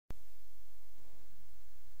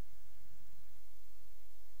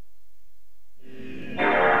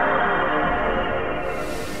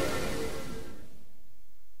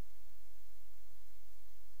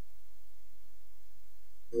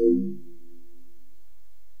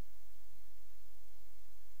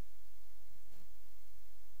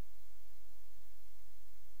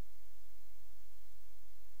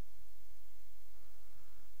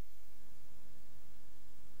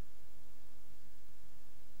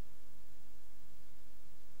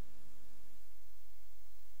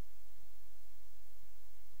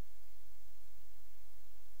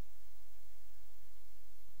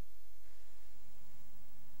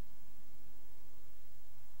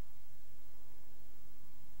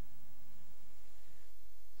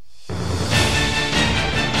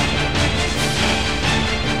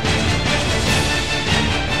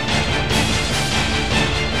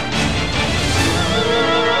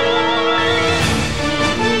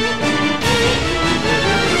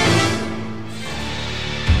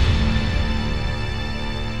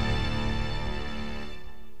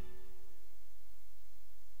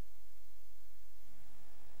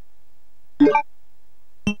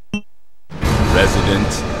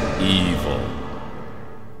Resident Evil.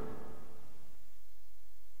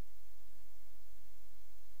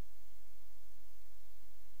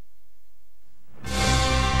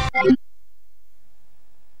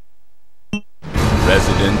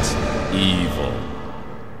 Resident Evil.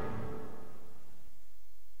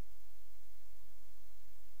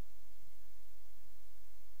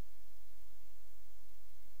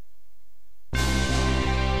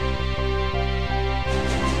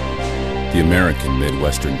 The American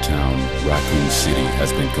Midwestern town, Raccoon City,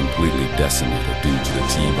 has been completely decimated due to the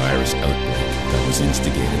T-virus outbreak that was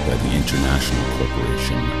instigated by the international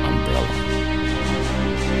corporation Umbrella.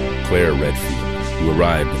 Claire Redfield, who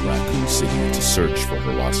arrived in Raccoon City to search for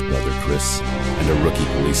her lost brother Chris, and a rookie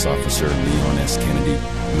police officer, Leon S. Kennedy,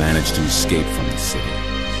 managed to escape from the city.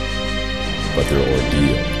 But their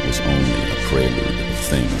ordeal was only a prelude of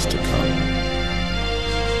things to come.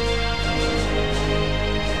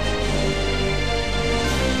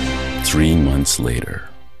 3 months later.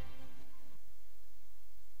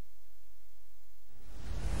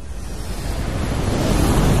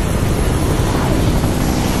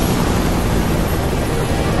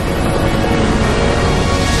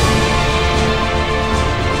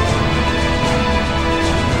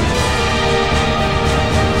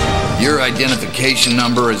 Your identification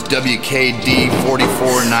number is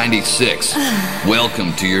WKD4496.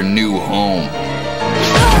 Welcome to your new home.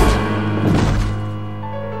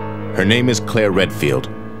 Her name is Claire Redfield.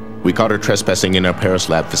 We caught her trespassing in our Paris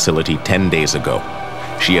lab facility 10 days ago.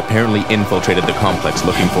 She apparently infiltrated the complex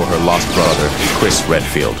looking for her lost brother, Chris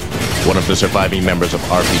Redfield, one of the surviving members of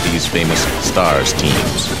RPD's famous STARS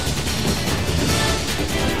teams.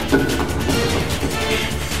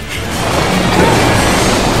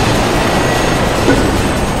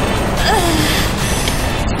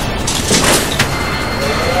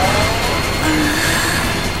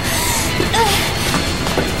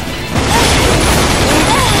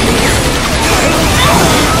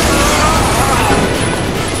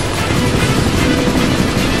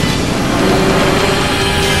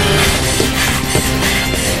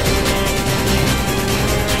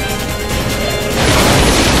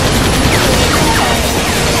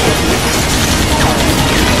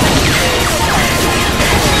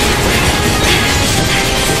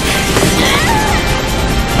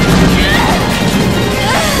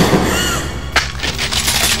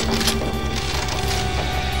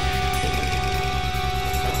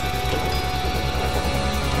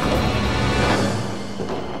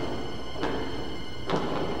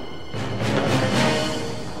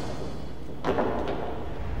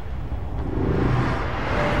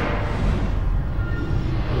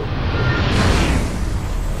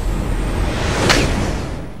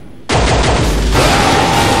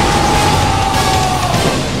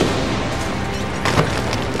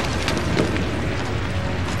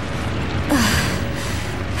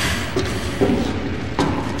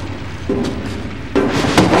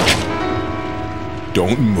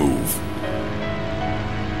 Don't move.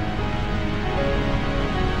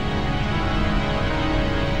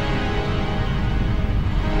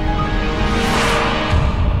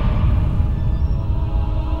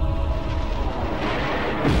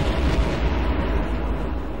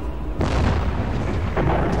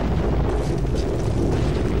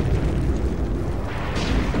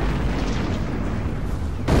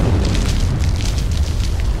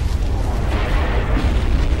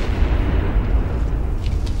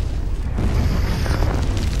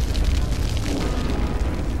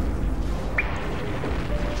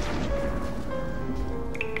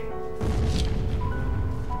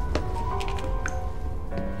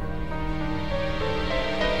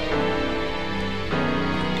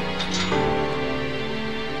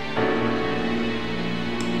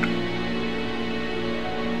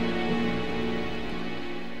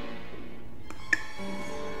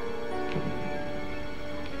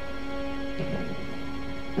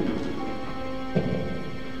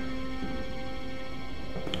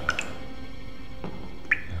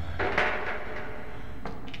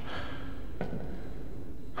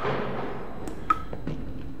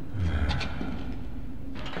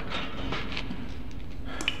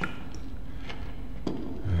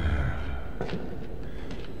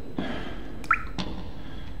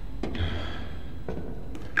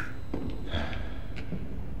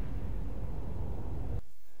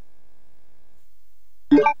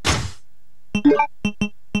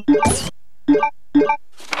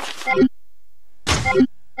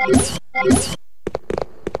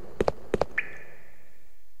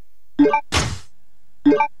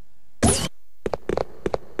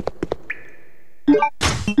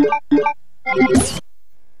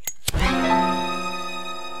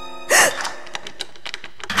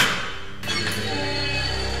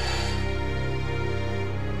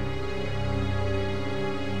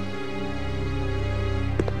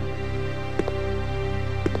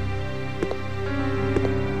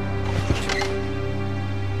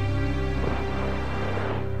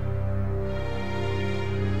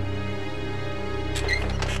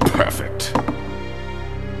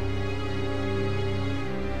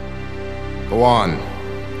 Go on.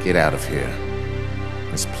 Get out of here.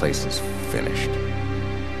 This place is finished.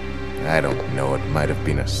 I don't know, it might have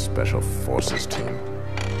been a special forces team.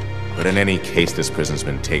 But in any case, this prison's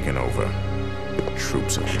been taken over. The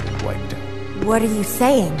troops have been wiped out. What are you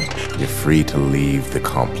saying? You're free to leave the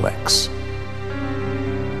complex.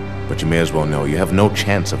 But you may as well know you have no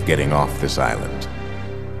chance of getting off this island.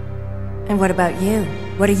 And what about you?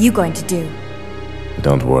 What are you going to do?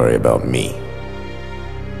 Don't worry about me.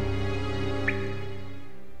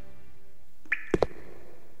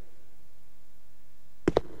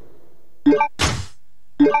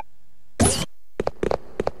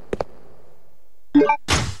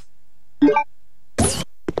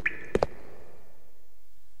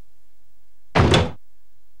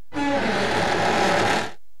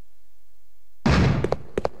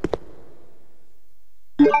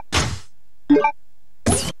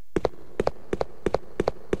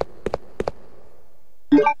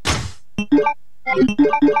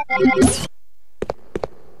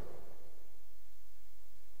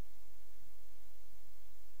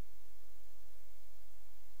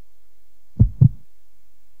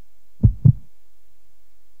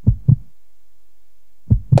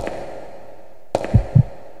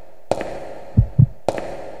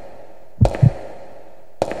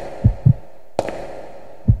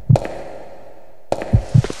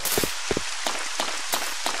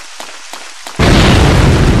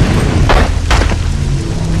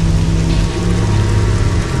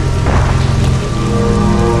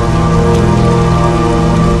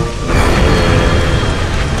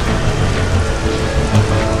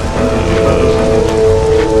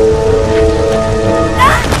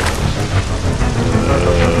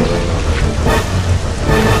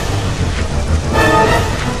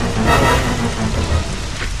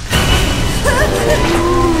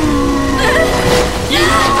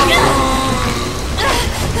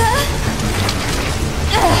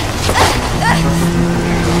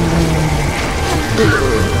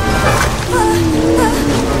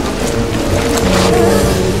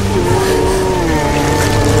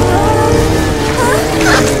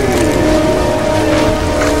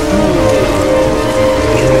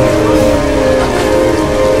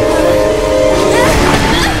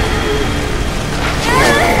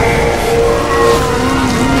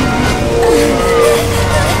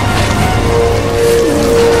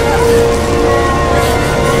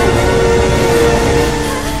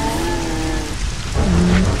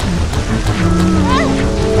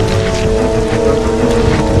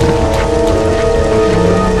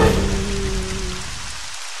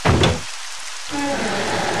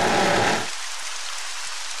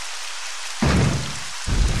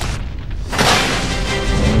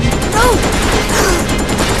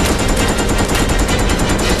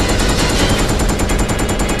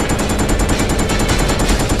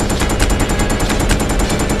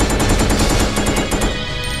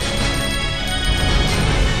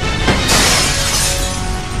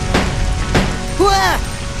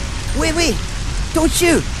 Wait! Don't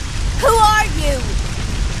shoot! Who are you?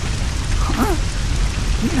 Huh?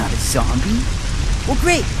 You're not a zombie. Well,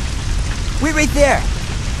 great. Wait right there.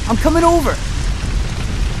 I'm coming over.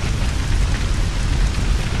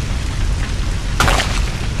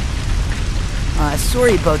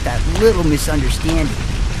 Sorry about that little misunderstanding,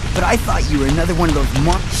 but I thought you were another one of those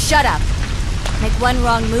Shut up. Make one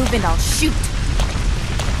wrong move and I'll shoot.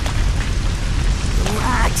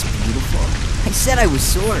 Relax, beautiful. I said I was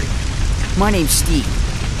sorry. My name's Steve.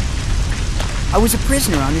 I was a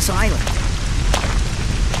prisoner on this island.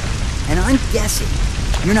 And I'm guessing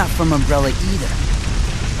you're not from Umbrella either.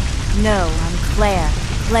 No, I'm Claire.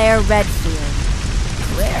 Claire Redfield.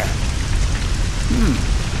 Claire?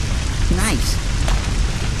 Nice.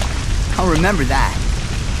 I'll remember that.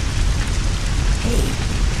 Hey,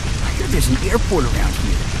 I heard there's an airport around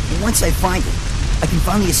here. And once I find it, I can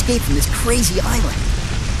finally escape from this crazy island.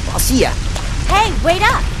 I'll see ya. Hey, wait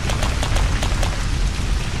up!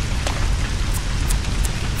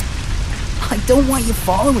 I don't want you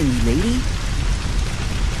following me, lady.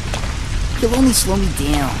 You'll only slow me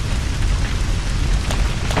down.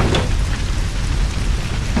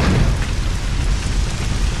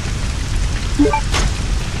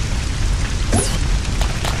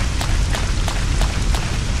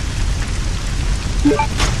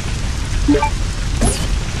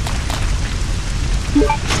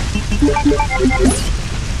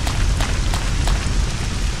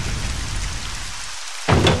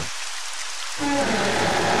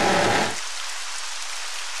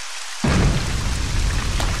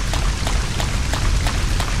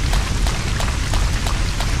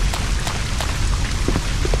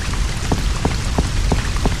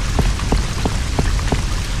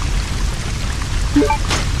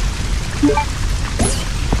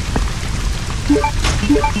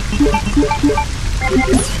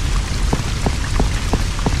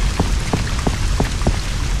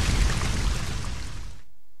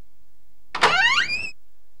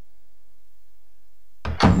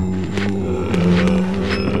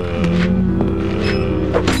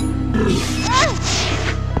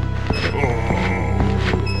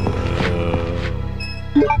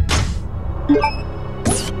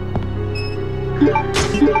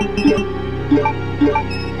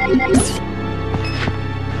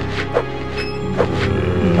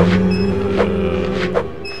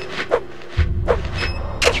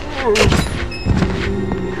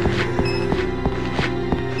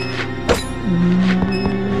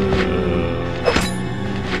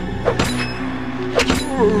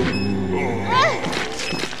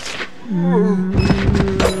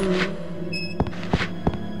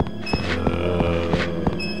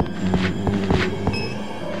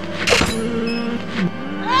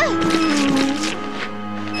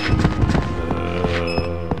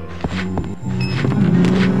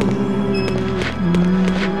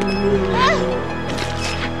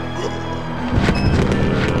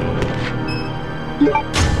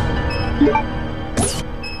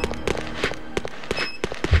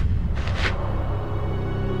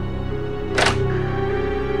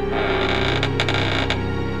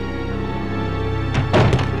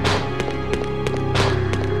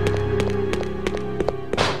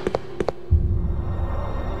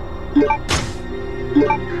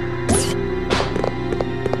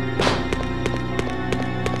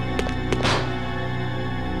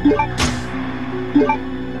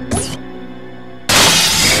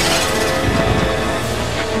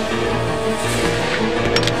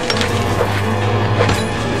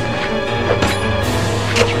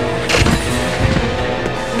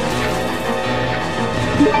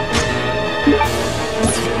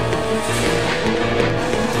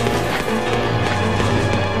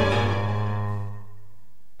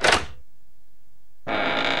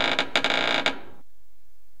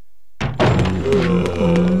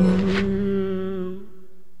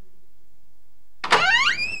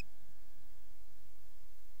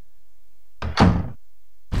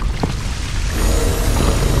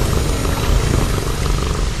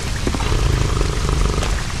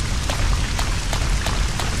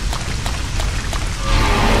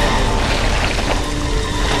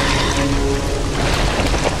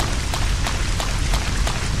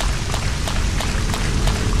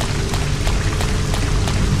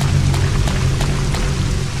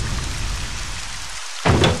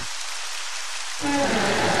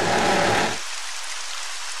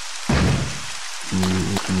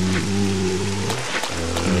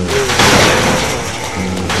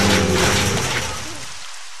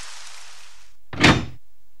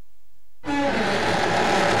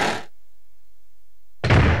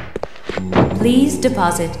 Please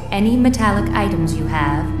deposit any metallic items you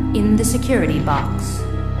have in the security box.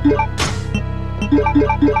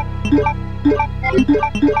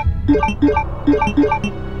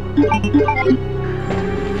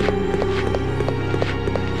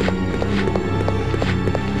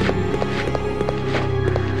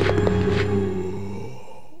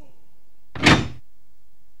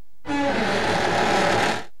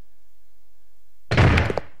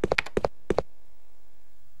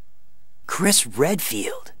 Chris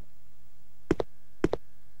Redfield.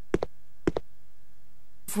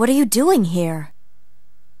 What are you doing here?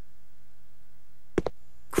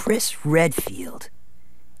 Chris Redfield.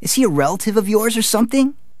 Is he a relative of yours or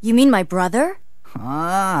something? You mean my brother?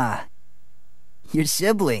 Ah, your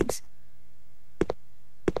siblings.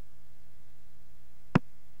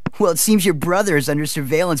 Well, it seems your brother is under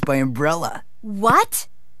surveillance by Umbrella. What?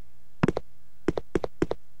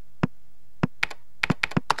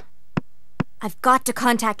 I've got to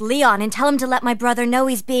contact Leon and tell him to let my brother know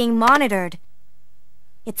he's being monitored.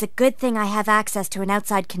 It's a good thing I have access to an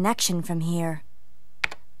outside connection from here.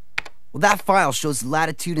 Well, that file shows the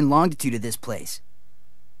latitude and longitude of this place.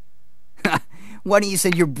 Why don't you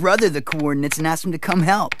send your brother the coordinates and ask him to come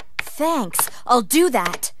help? Thanks, I'll do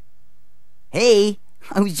that. Hey,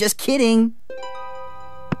 I was just kidding.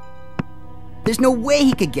 There's no way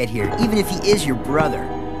he could get here, even if he is your brother.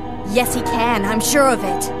 Yes, he can, I'm sure of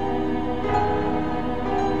it.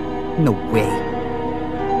 No way.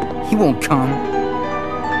 He won't come.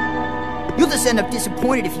 You'll just end up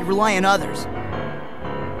disappointed if you rely on others.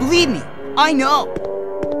 Believe me, I know.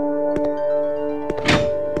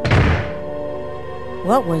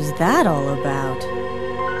 What was that all about?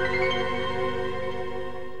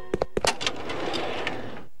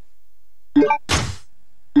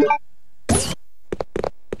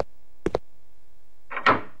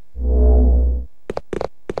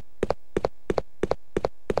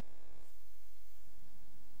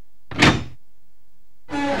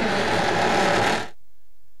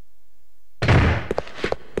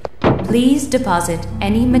 Please deposit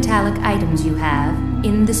any metallic items you have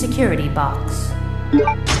in the security box.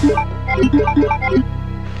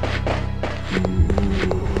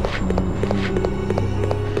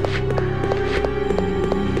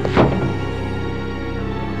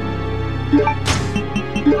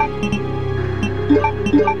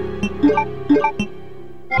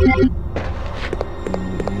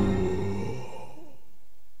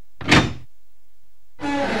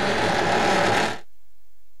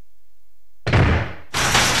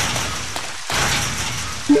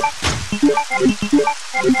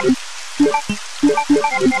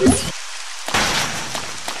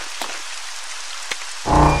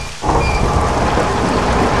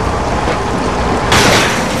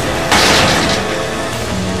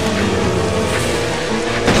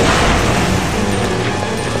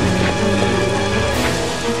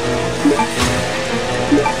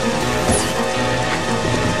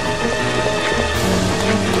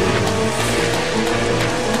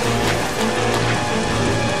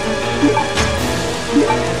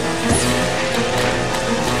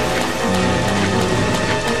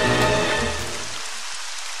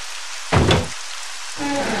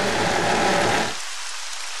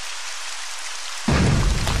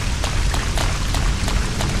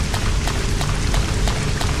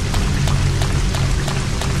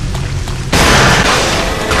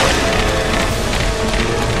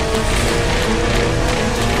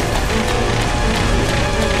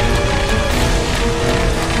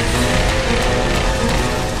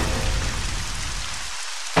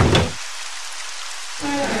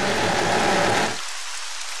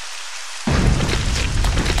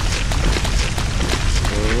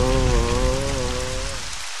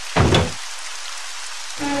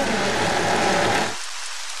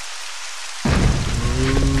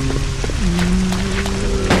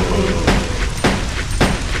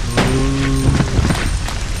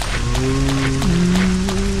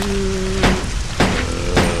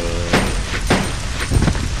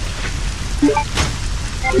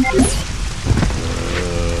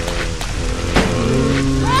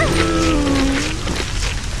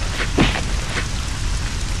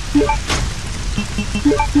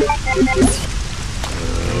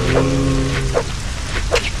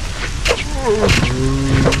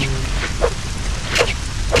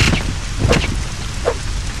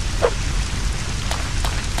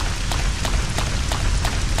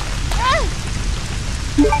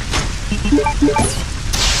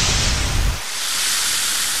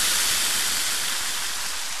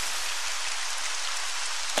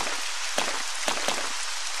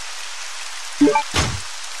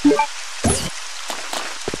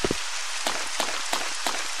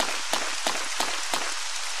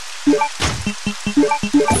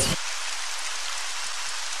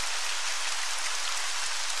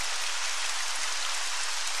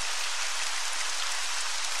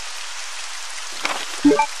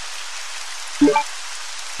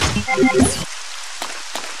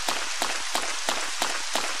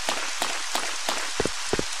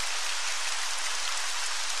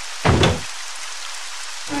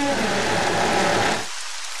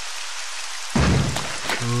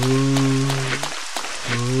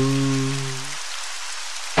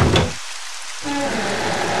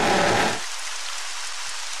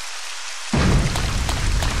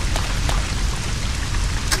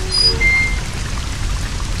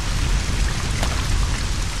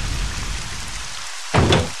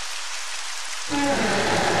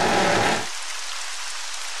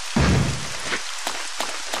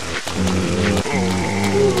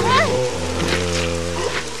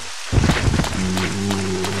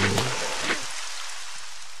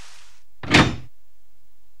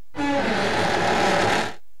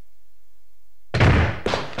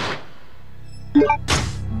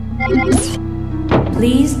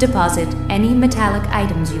 Please deposit any metallic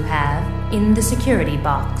items you have in the security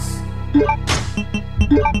box.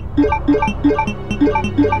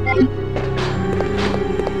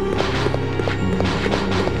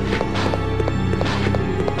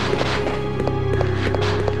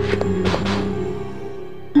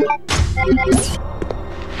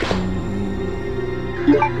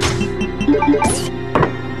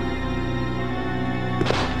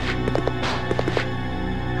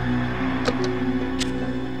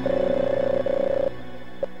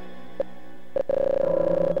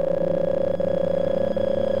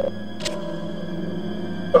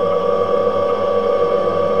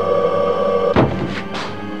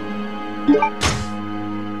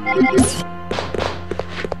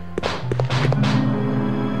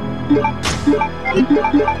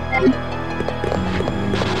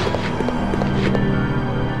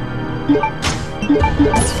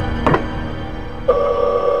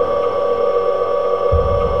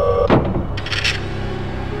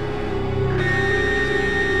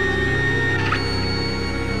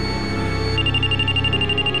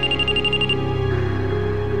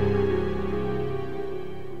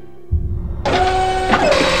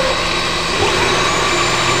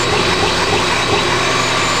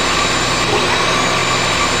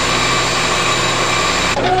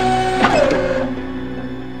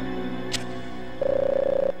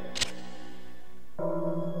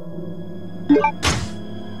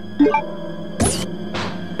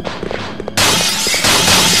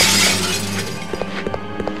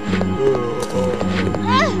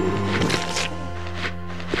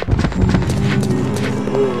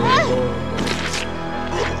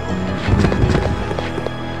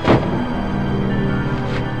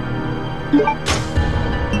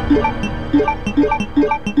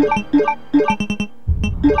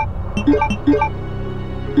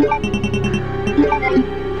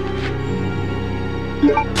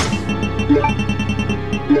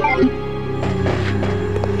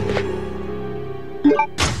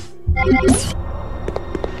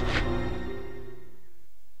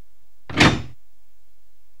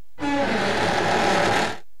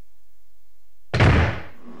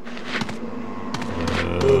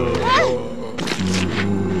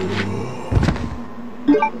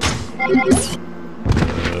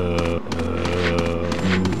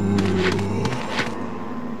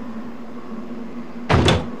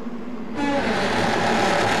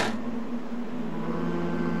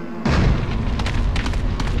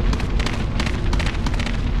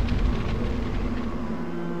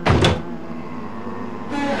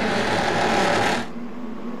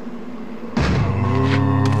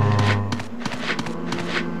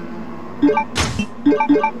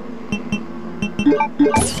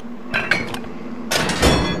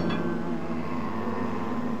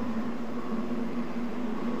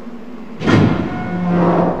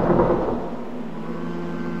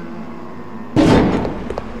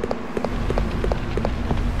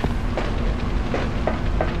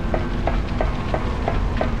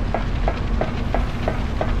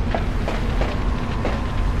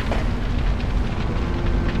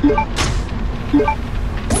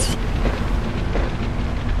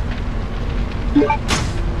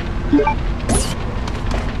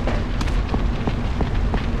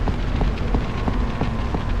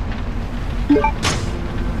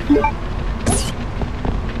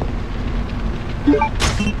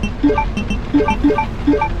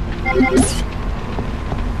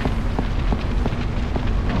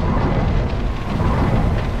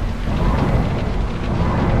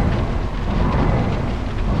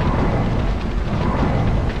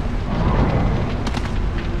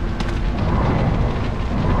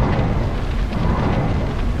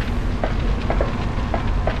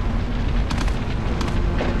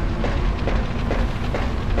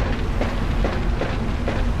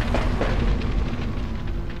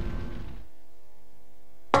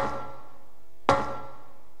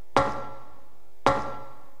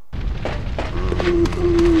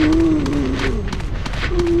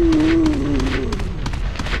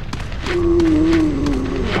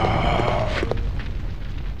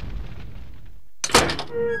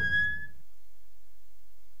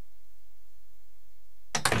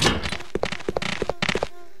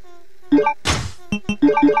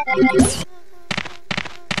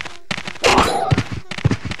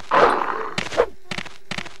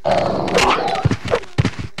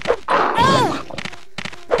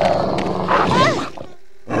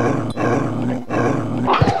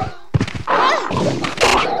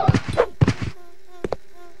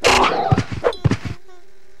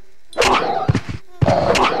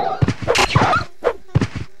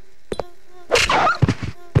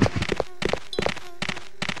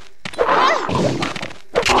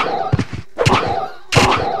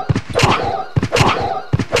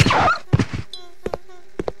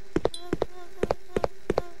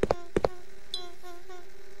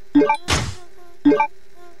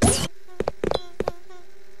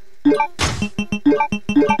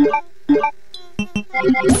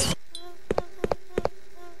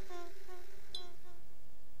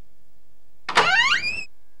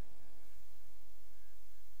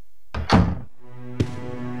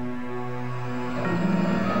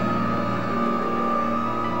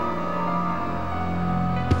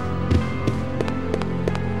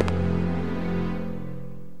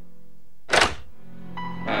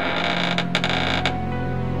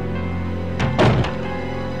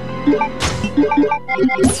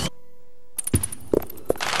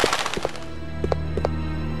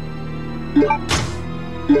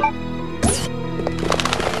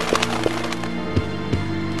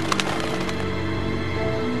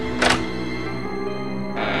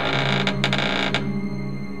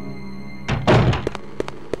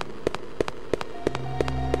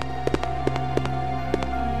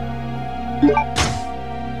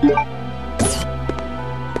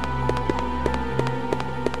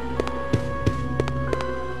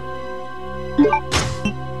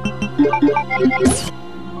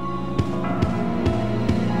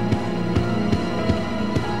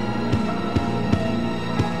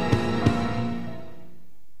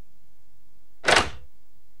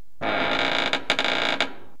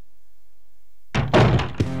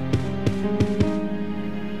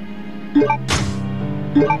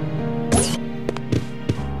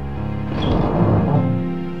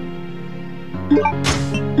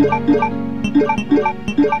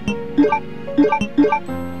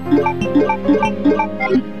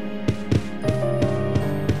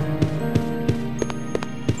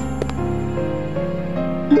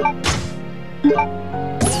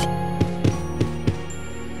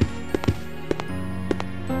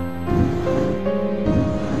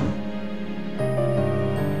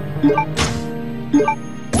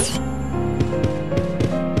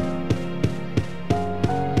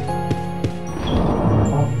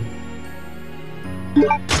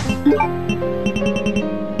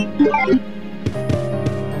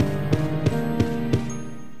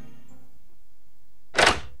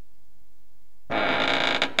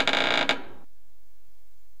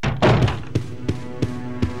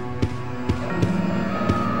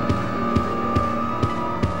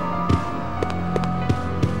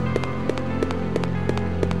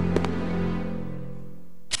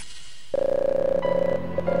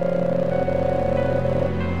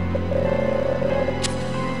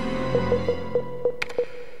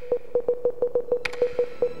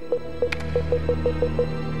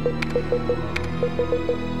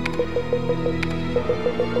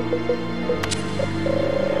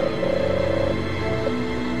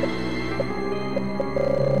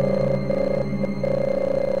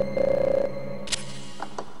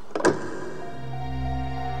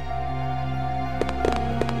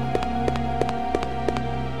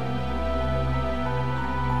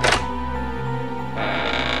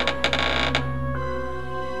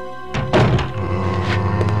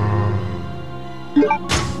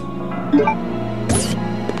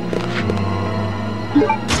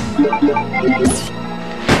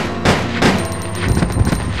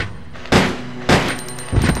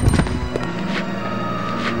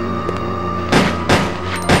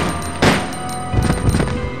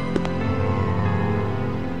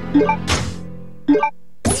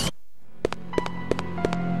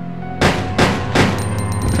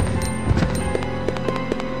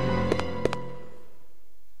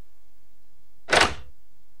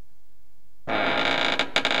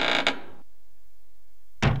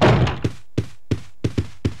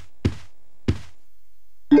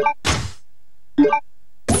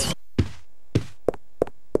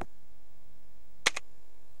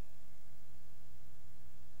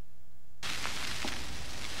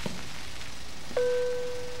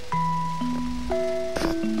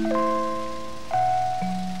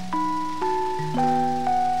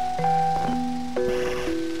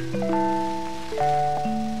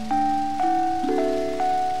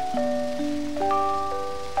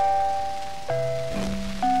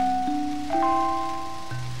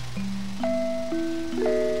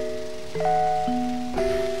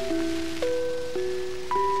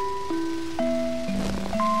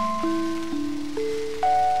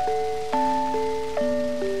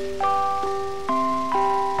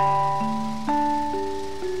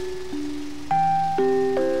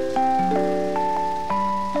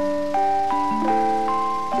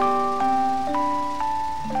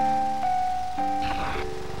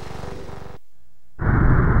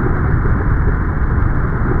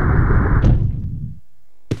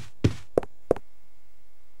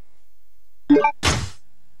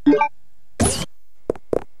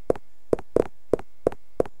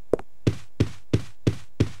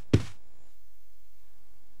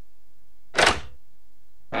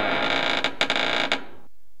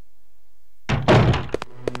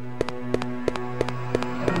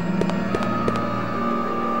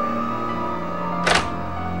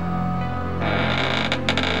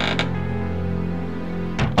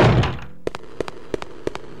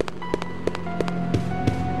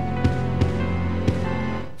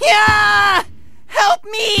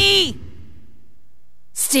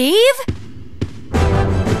 Steve?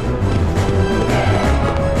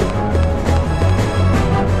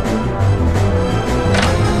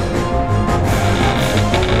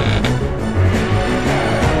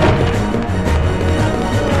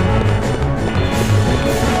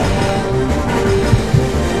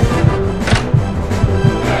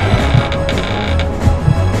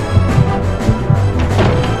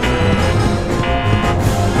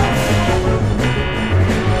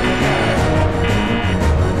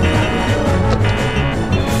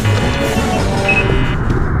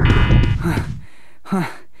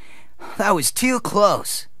 That was too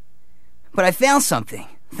close. But I found something,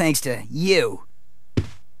 thanks to you.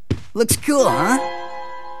 Looks cool, huh?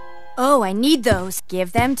 Oh, I need those.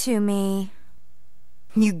 Give them to me.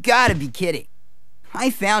 You gotta be kidding. I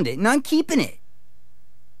found it and I'm keeping it.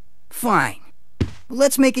 Fine. Well,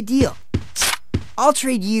 let's make a deal. I'll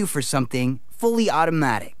trade you for something fully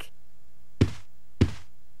automatic.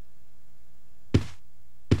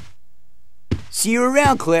 See you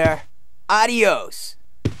around, Claire. Adios.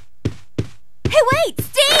 Hey, wait!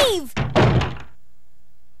 Steve!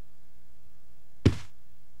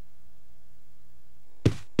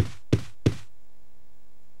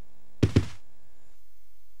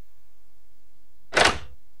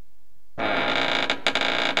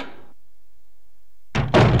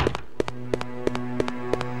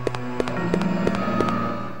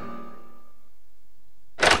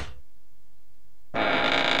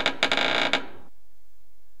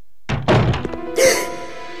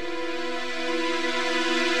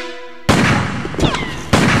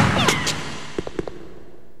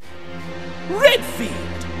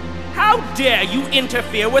 dare you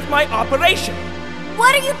interfere with my operation?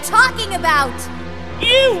 What are you talking about?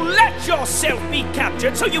 You let yourself be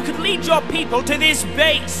captured so you could lead your people to this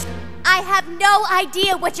base. I have no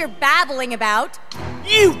idea what you're babbling about.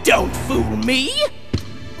 You don't fool me.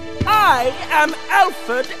 I am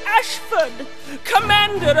Alfred Ashford,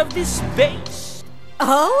 commander of this base.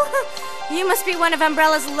 Oh? You must be one of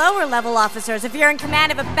Umbrella's lower-level officers if you're in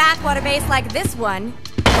command of a backwater base like this one.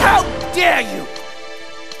 How dare you!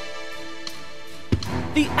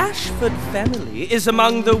 The Ashford family is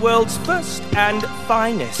among the world's first and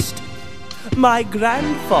finest. My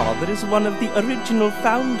grandfather is one of the original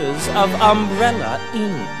founders of Umbrella,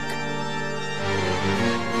 Inc.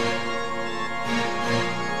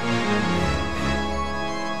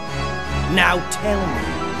 Now tell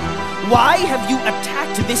me, why have you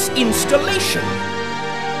attacked this installation?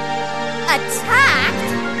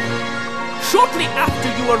 Attacked? Shortly after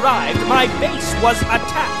you arrived, my base was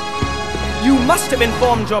attacked. You must have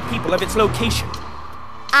informed your people of its location.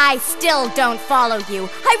 I still don't follow you.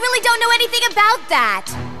 I really don't know anything about that.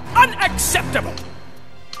 Unacceptable!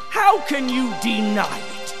 How can you deny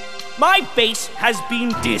it? My base has been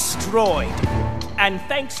destroyed. And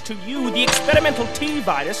thanks to you, the experimental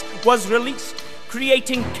T-virus was released,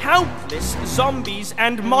 creating countless zombies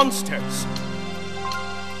and monsters.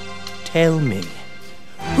 Tell me,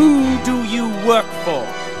 who do you work for?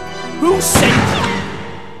 Who sent you?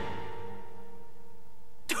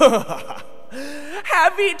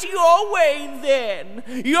 Have it your way, then.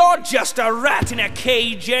 You're just a rat in a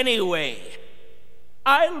cage anyway.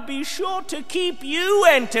 I'll be sure to keep you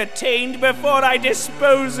entertained before I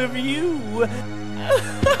dispose of you.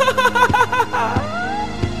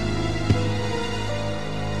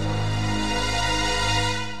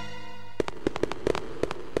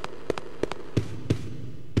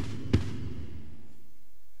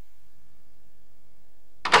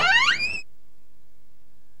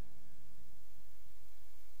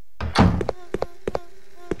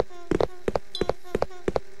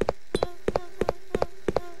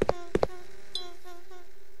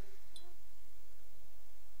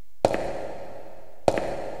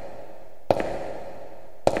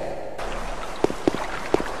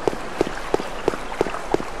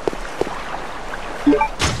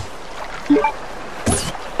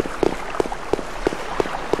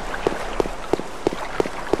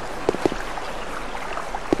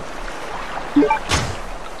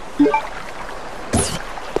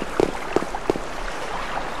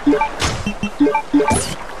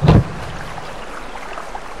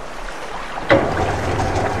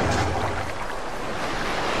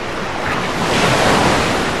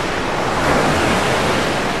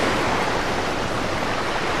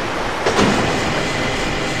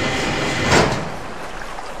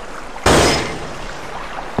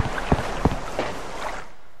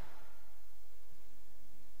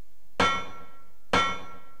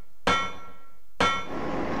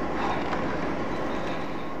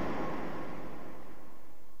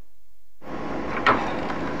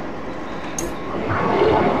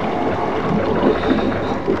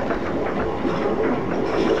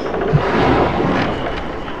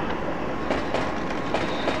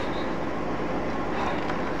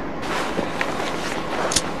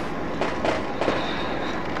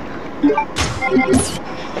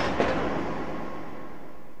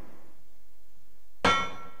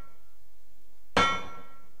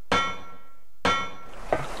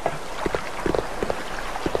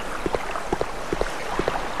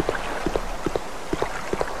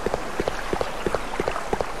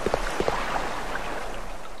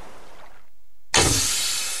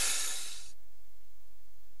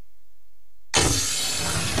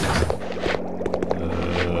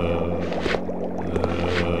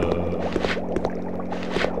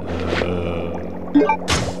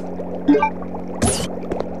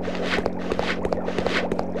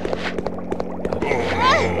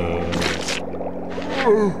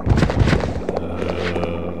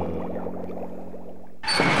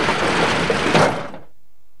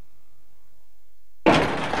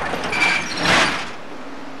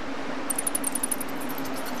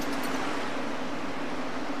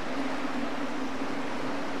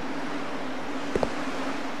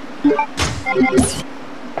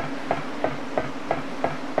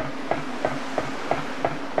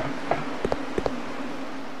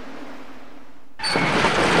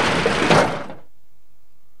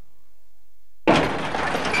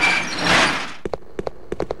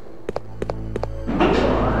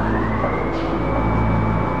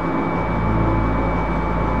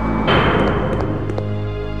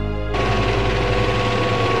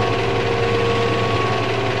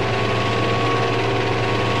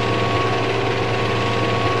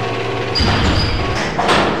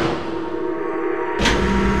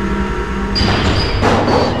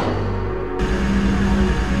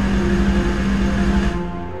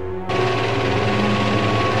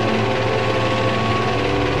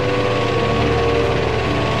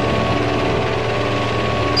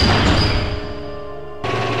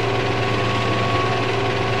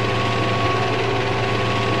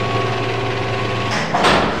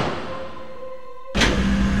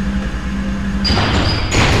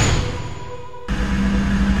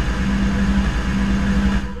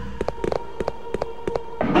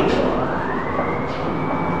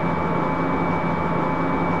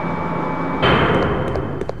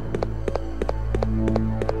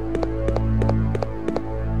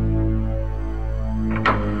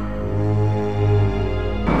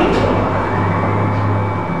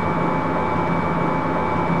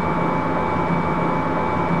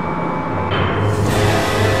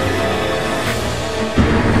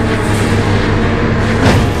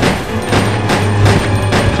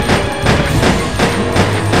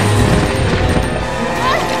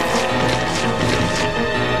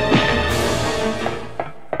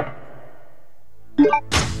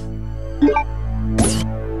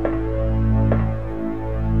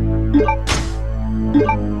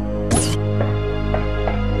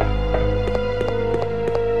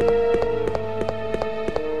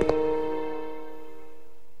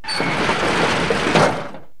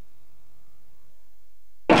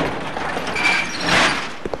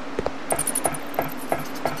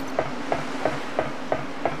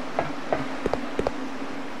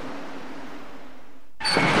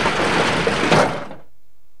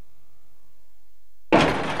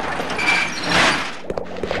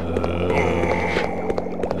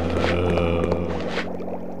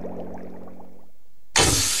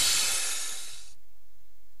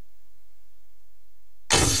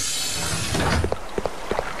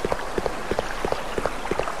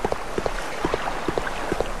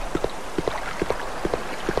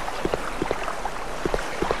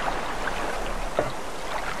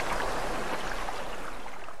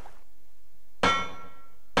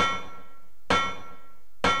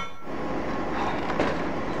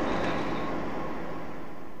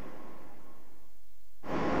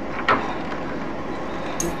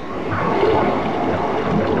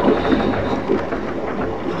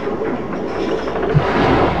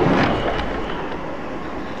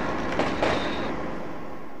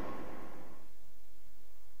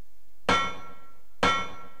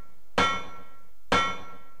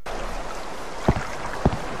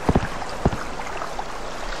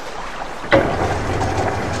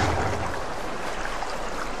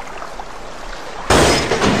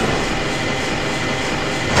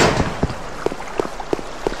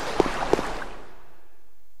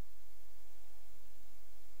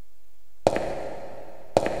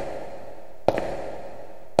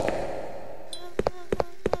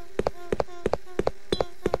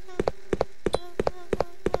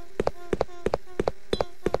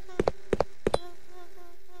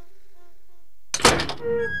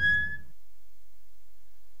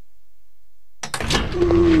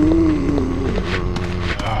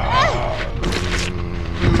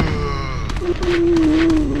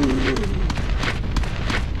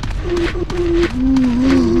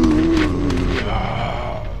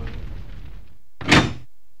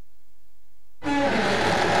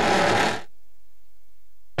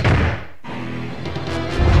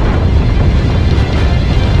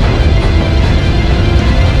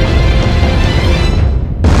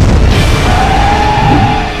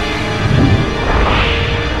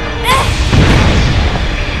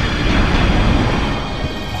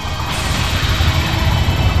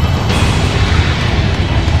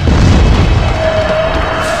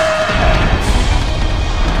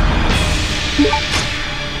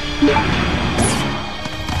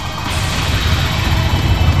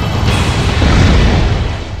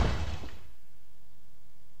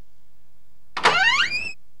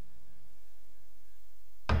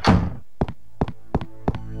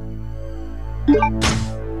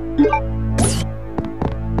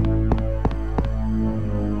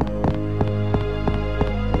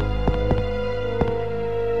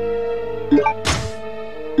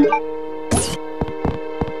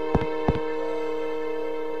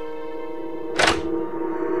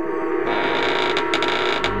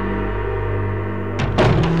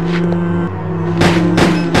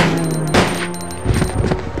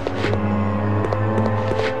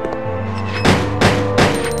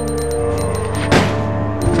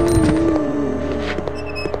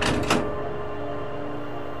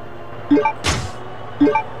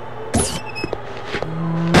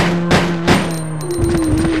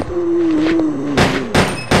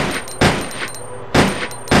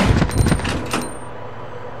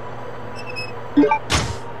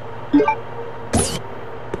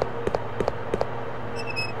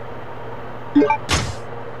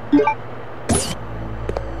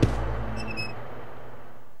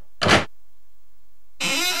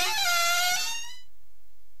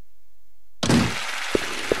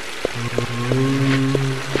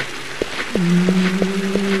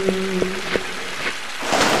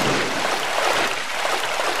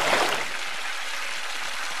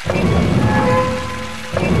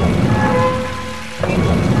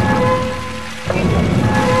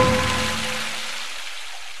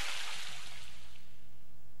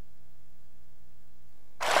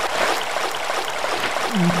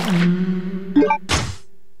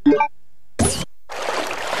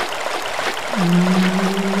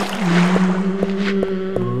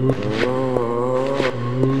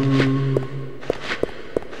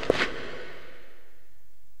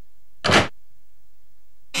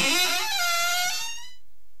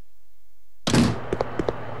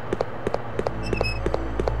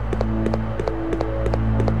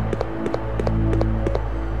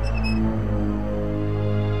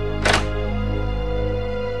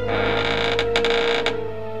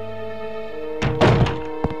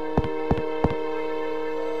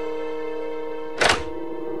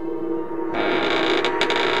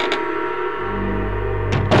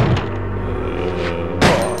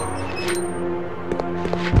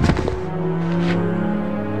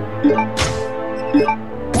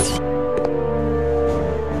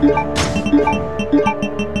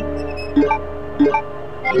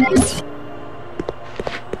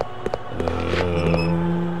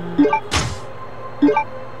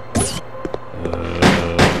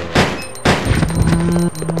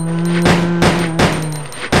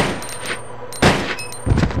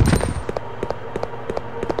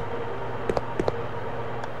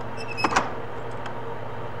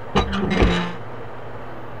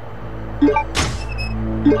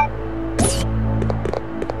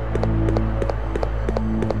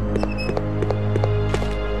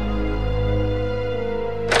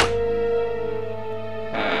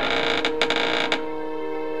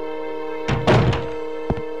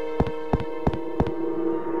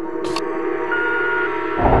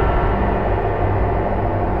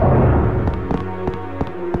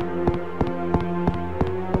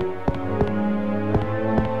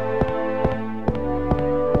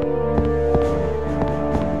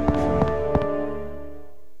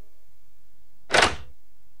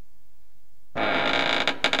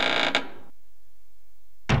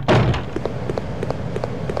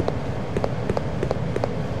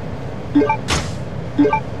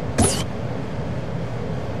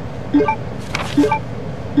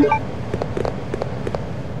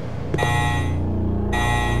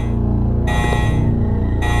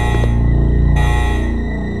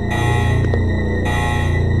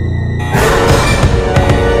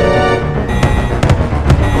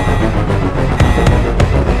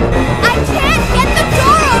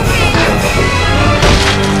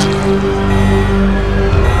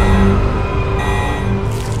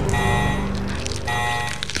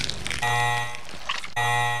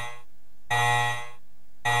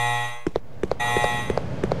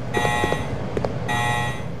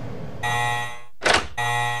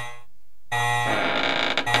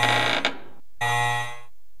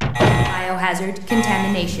 Biohazard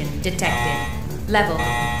contamination detected. Level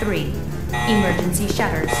 3. Emergency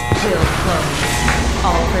shutters will close.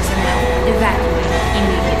 All personnel evacuate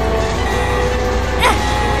immediately.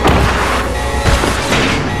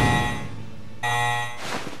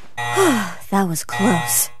 That was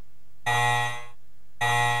close.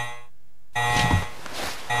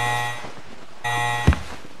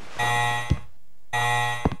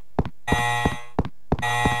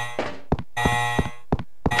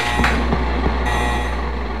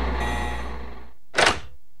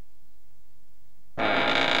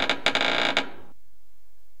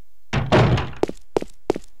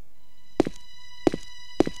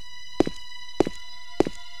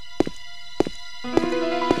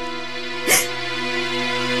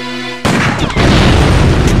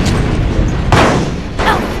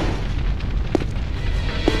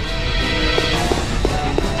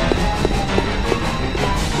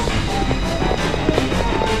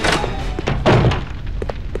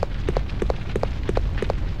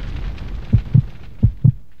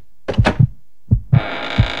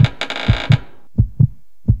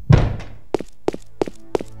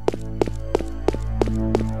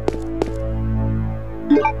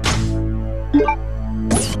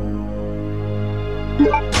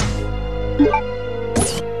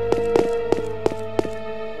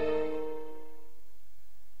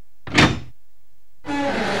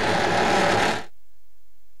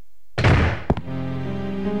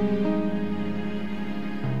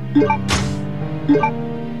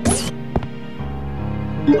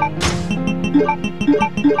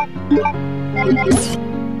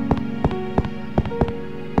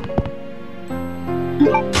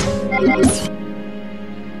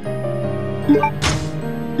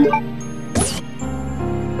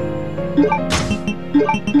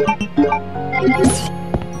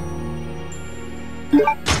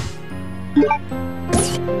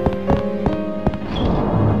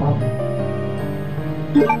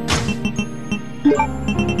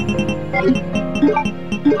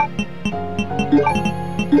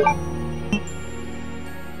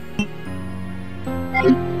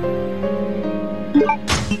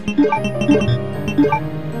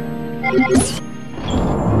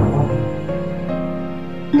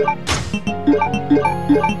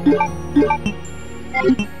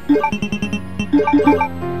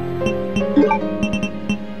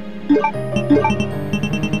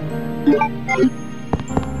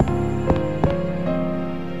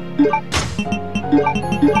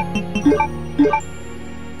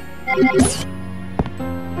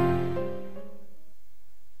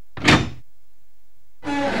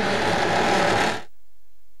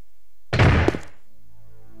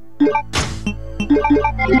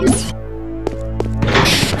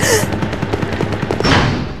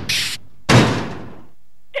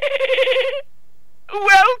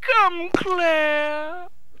 Welcome, Claire.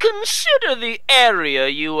 Consider the area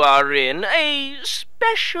you are in a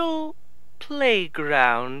special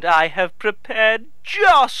playground I have prepared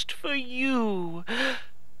just for you.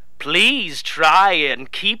 Please try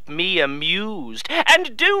and keep me amused,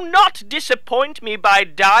 and do not disappoint me by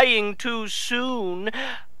dying too soon.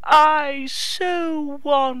 I so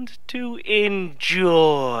want to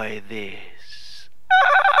enjoy this.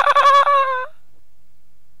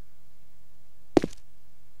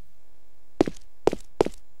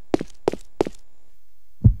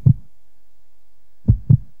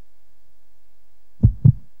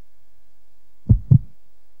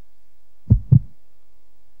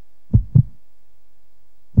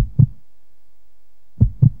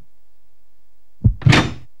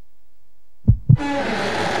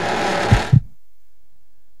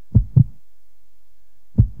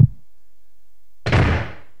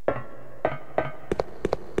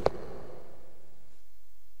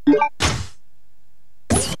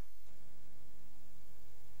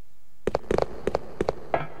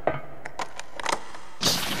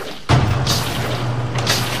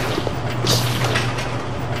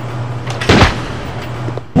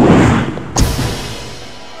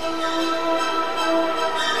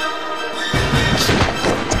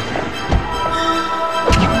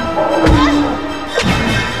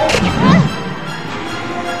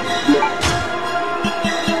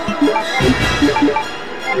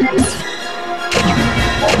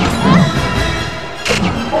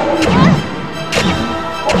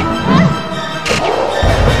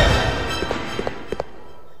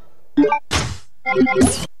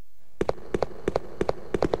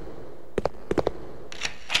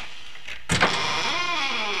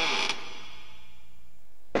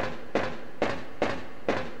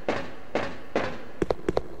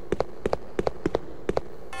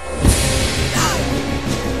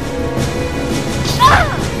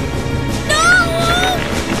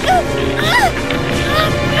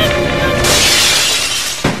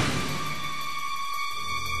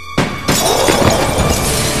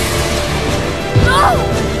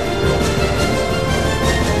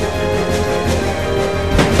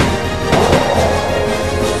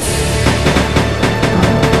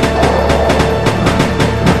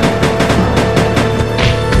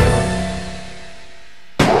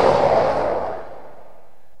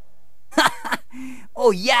 Oh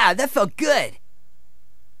yeah, that felt good.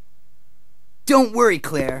 Don't worry,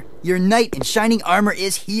 Claire. Your knight in shining armor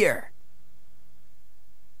is here.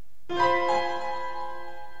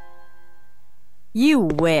 You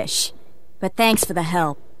wish. But thanks for the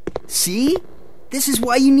help. See? This is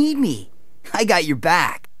why you need me. I got your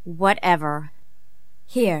back. Whatever.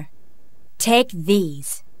 Here, take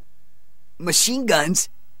these. Machine guns?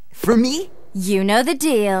 For me? You know the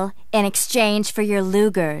deal, in exchange for your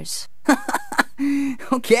Lugers.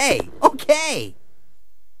 Okay.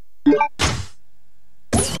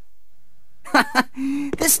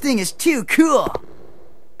 This thing is too cool.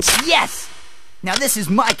 Yes! Now this is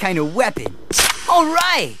my kind of weapon. All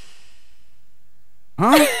right!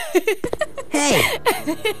 Huh? Hey,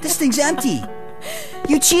 this thing's empty.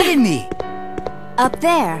 You cheated me. Up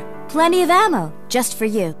there, Plenty of ammo, just for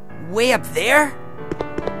you. Way up there?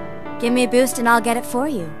 Give me a boost and I'll get it for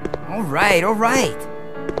you. All right.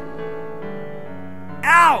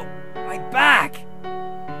 Ow! My back!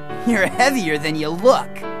 You're heavier than you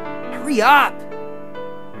look. Hurry up!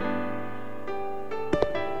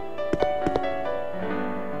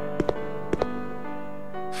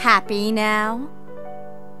 Happy now?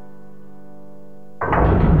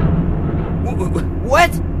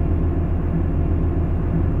 What?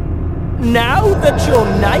 Now that your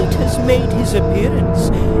knight has made his appearance,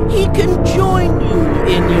 he can join you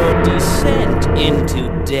in your descent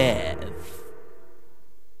into death.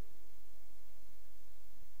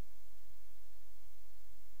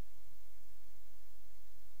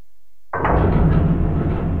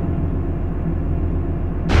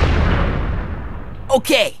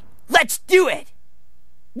 Okay, let's do it!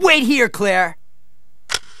 Wait here, Claire.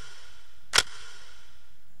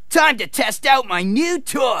 Time to test out my new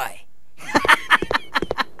toy!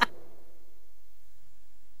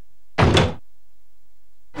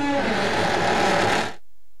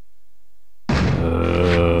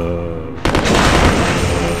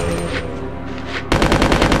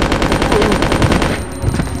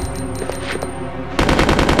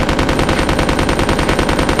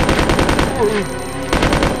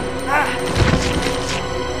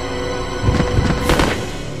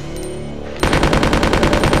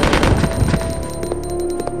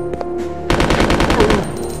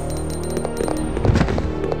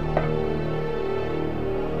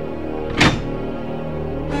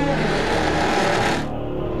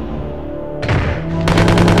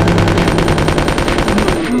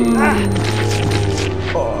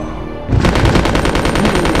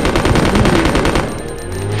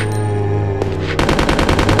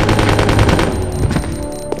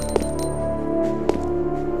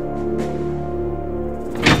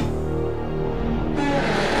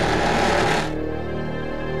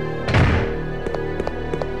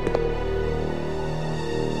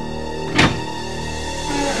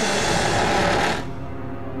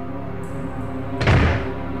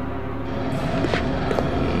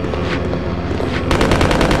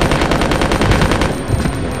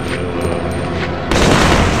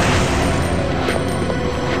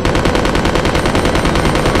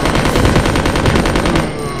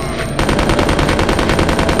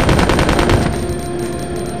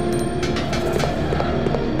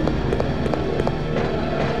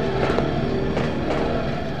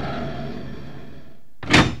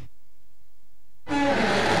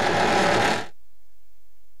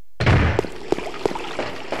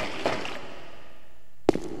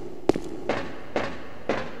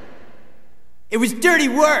 It was dirty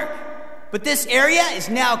work, but this area is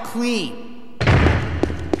now clean.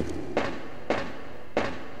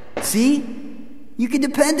 See? You can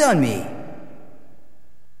depend on me.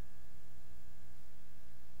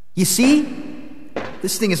 You see?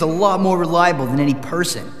 This thing is a lot more reliable than any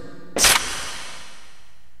person.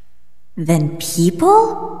 Than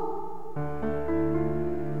people?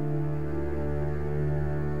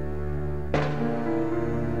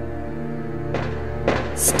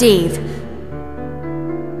 Steve,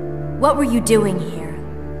 what were you doing here?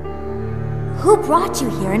 Who brought you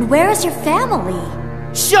here, and where is your family?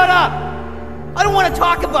 Shut up! I don't want to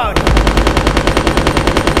talk about it!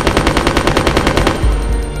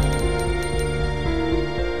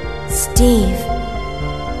 Steve.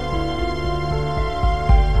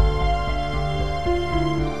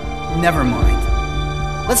 Never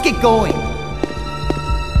mind. Let's get going.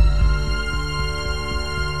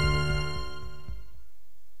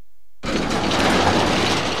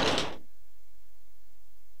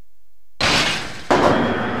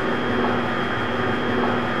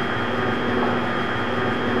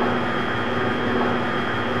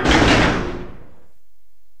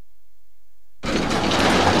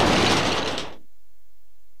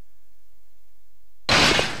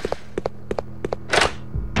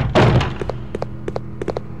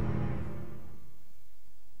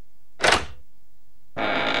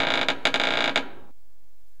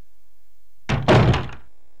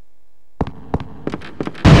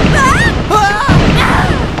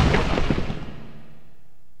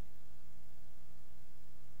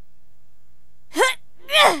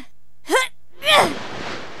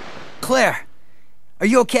 Claire, are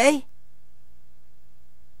you okay?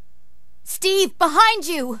 Steve, behind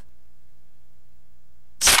you!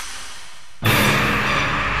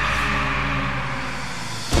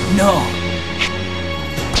 No.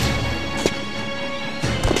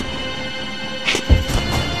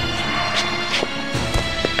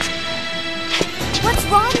 What's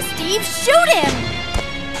wrong, Steve? Shoot him!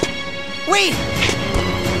 Wait!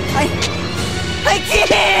 I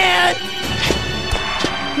can't!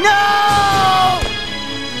 No!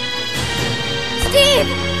 Steve!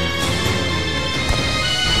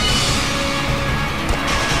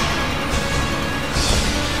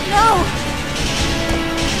 No!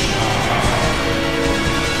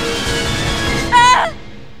 Ah!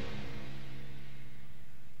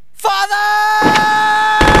 Father!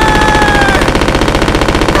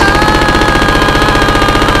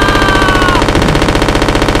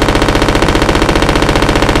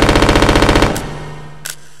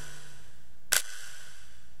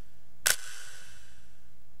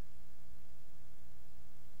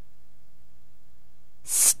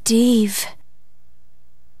 Steve.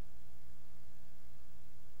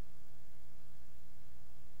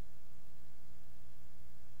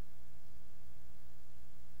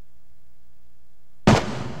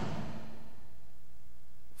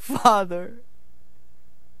 Father.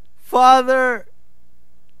 Father.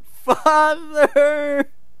 Father.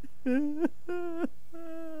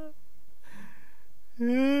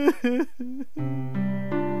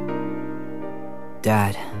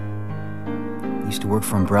 Dad used to work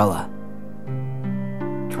for Umbrella.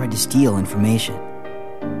 Tried to steal information,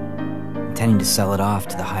 intending to sell it off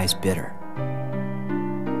to the highest bidder.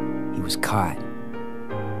 He was caught.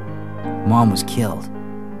 Mom was killed,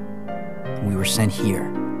 and we were sent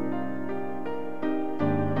here.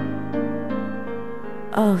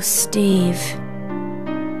 Oh, Steve.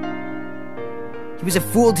 He was a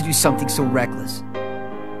fool to do something so reckless.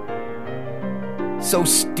 So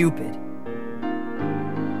stupid.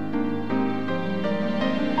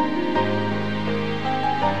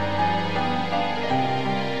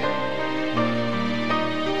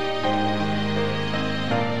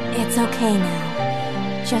 It's okay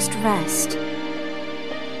now. Just rest.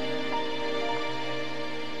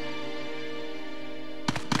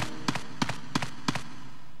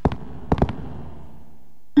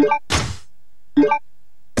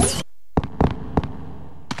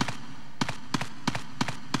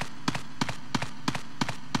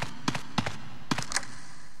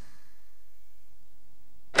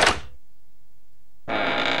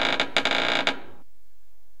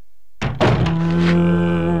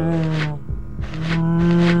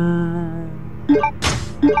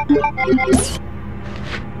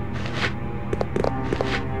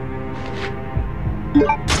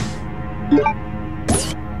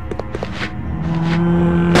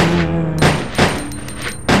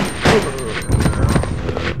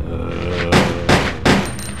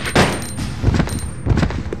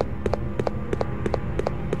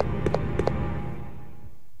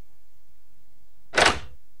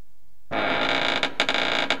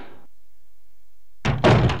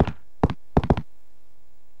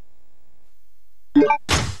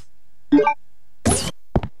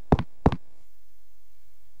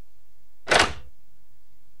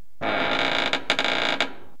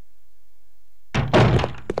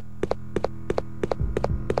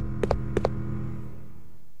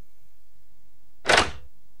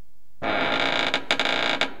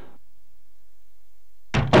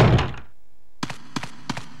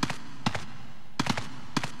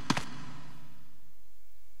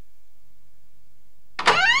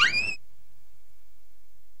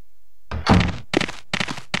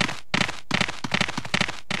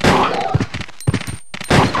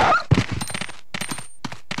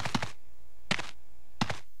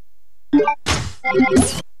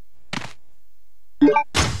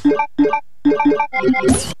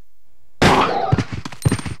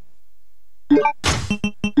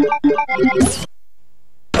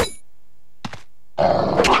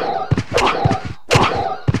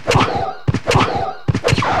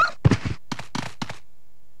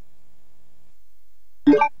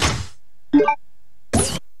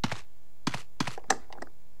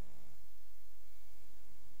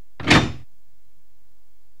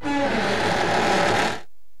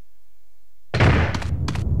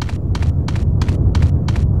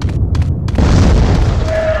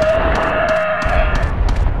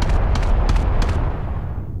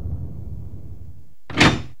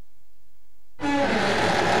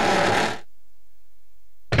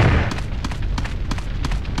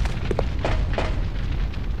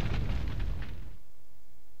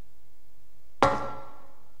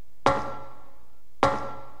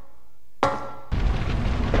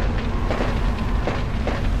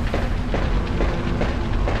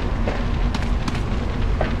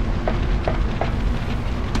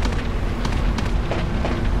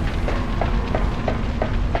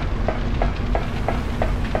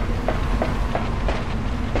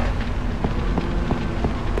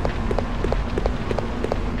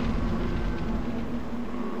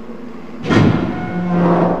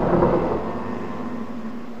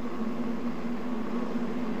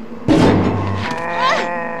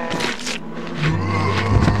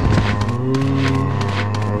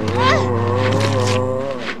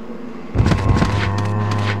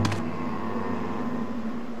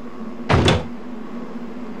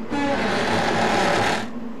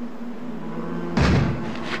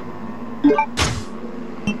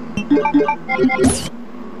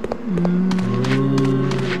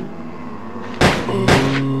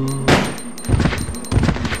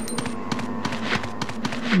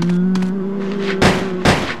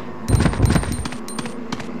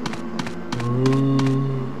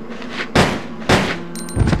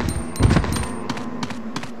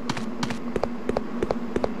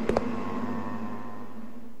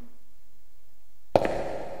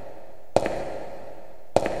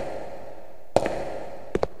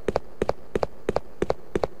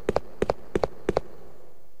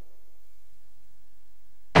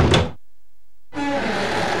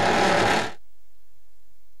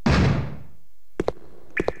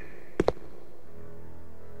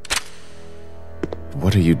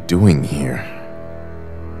 What are you doing here?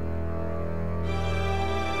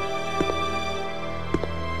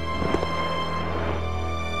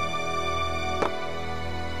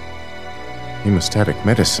 Hemostatic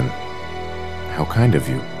medicine. How kind of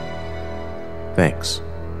you. Thanks.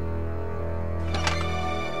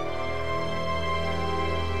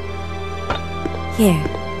 Here,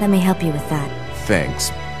 let me help you with that.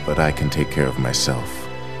 Thanks, but I can take care of myself.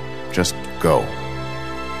 Just go.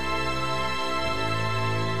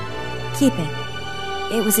 Keep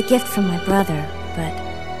it. It was a gift from my brother, but...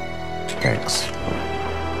 Thanks.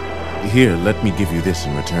 Here, let me give you this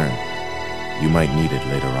in return. You might need it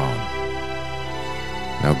later on.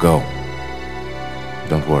 Now go.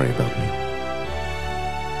 Don't worry about me.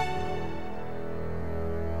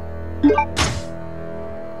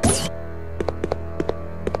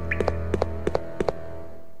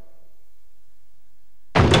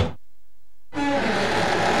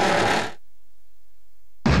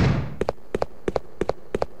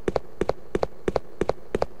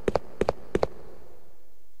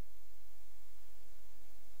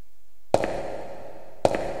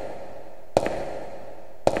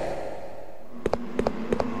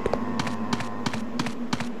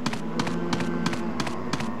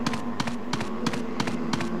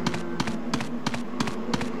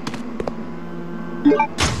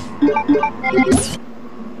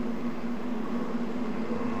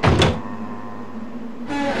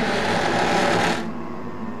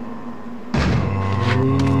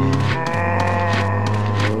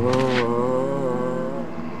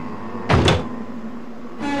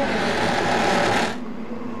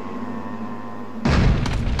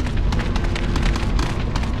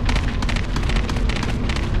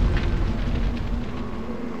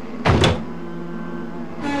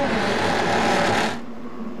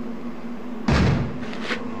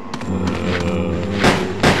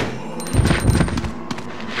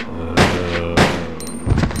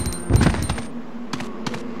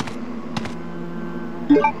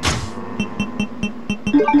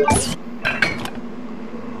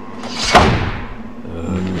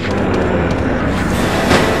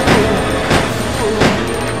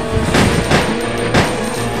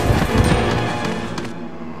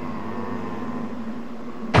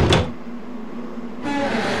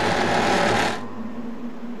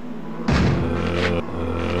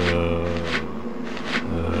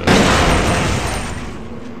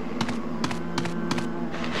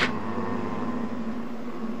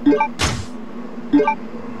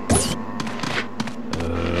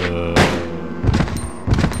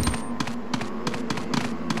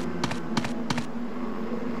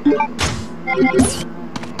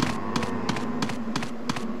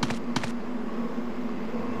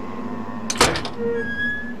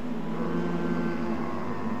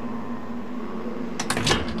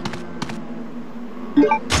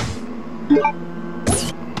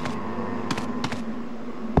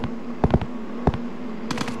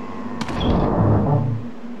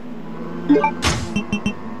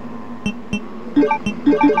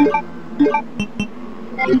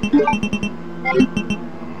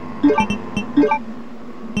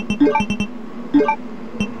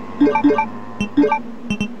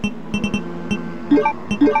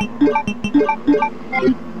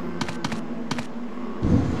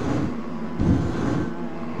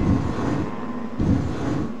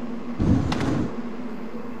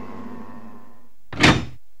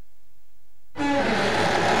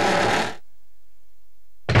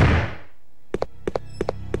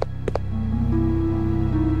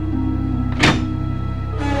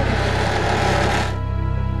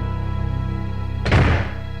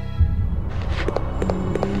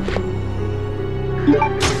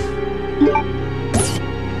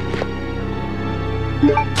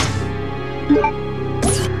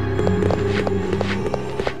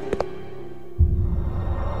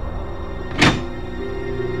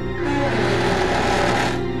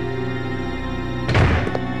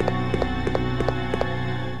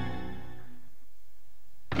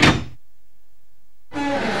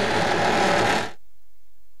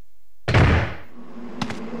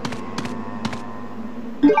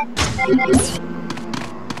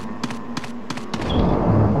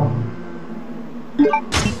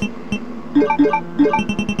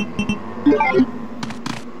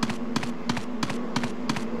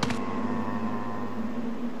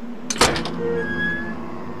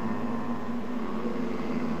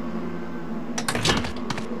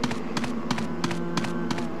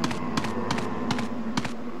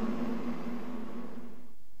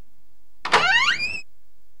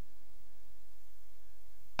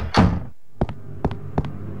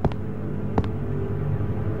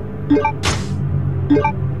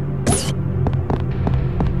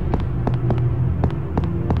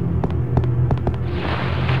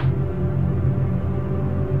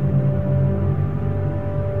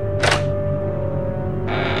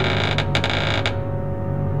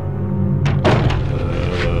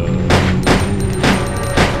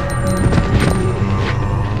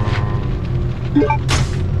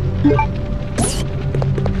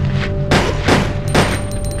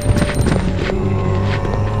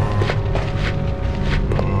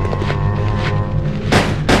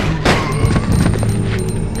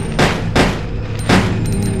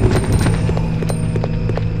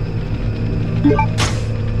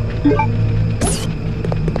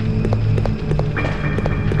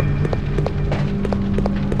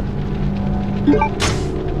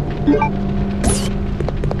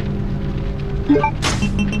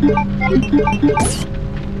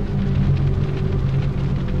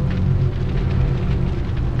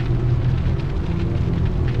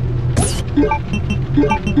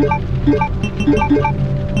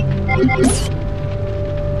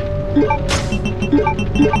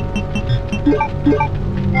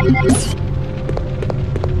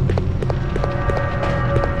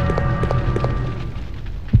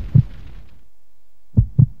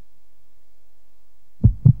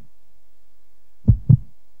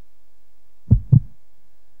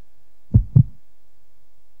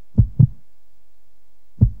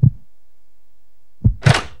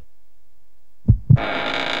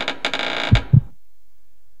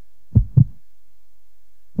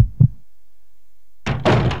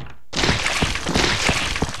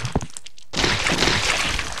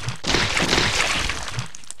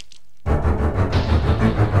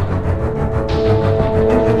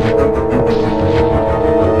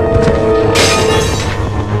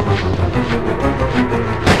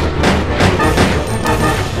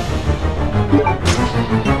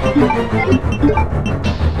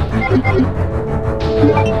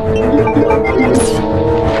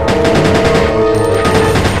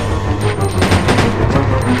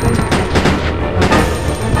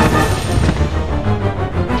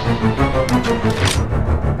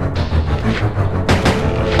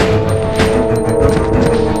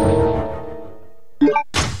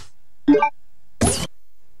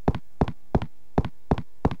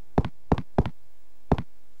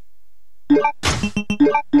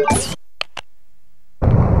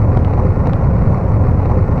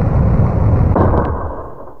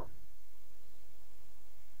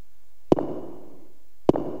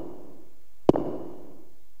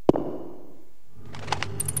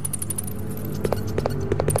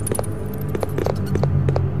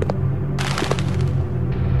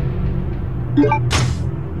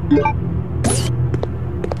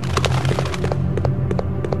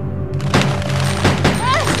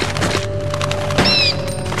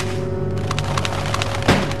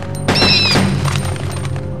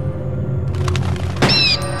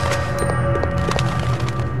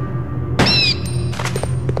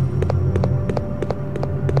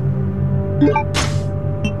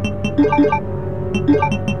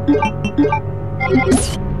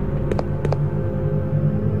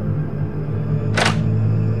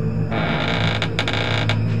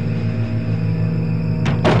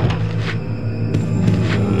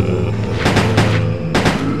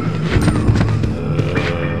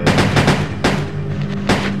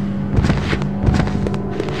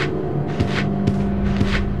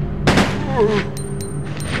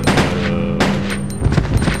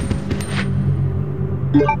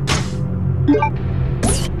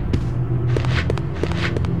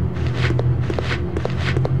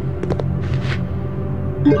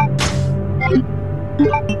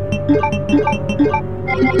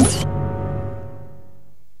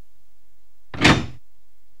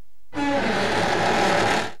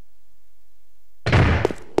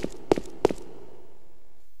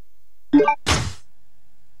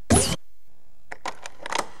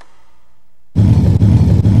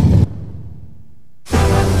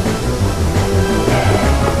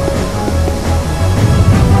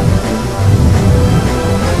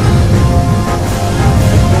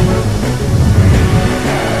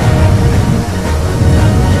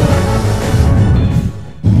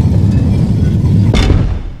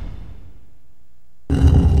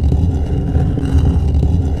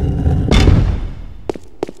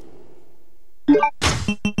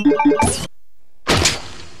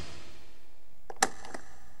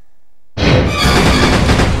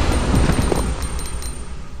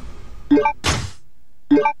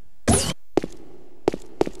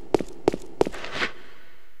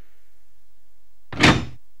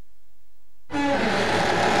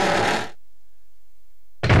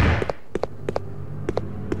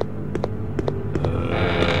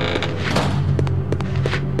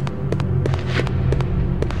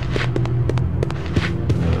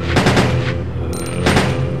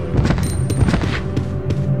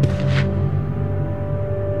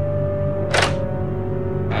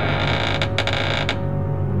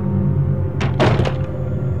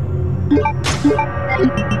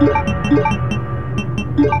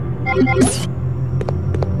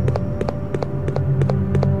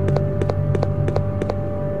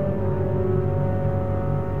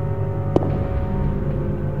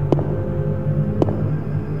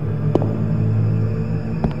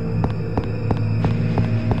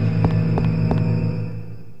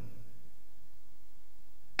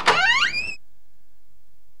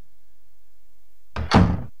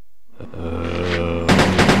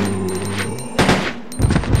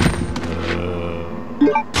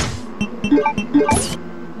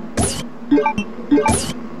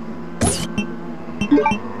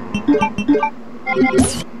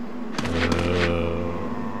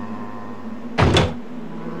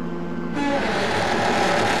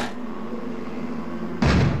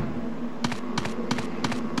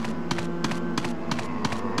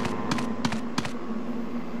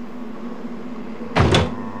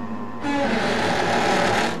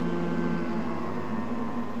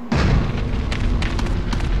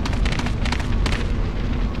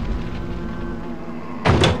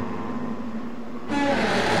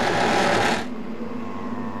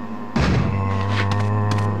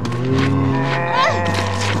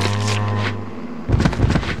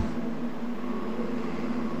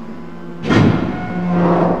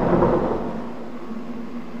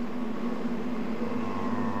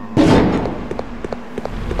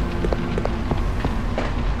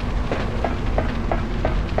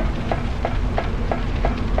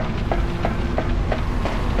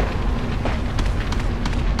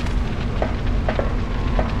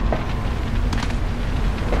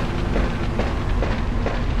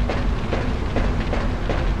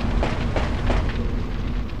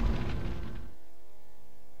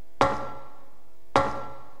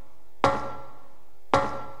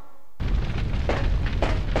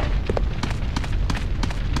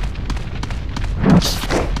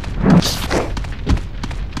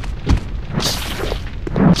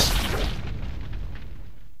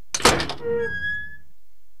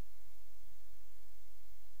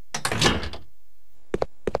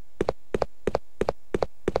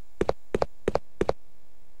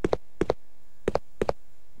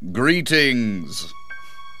 Greetings!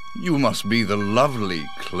 You must be the lovely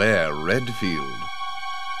Claire Redfield.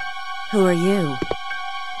 Who are you?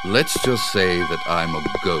 Let's just say that I'm a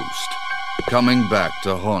ghost, coming back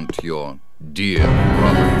to haunt your dear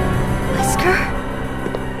brother.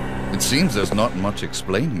 Whisker? It seems there's not much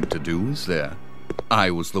explaining to do, is there?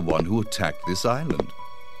 I was the one who attacked this island.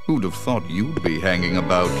 Who'd have thought you'd be hanging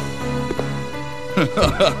about?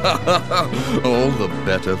 All the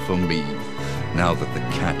better for me. Now that the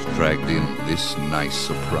cat dragged in this nice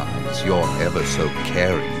surprise, your ever so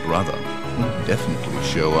caring brother will definitely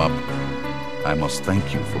show up. I must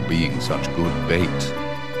thank you for being such good bait.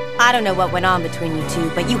 I don't know what went on between you two,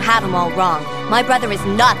 but you have him all wrong. My brother is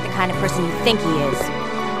not the kind of person you think he is.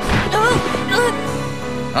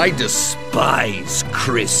 I despise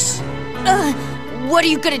Chris. What are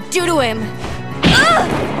you gonna do to him?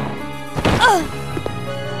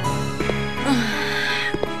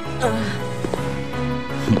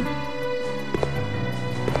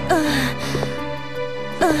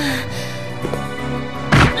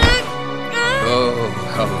 Oh,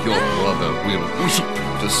 how your brother will weep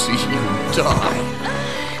to see you die.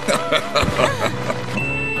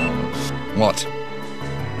 What?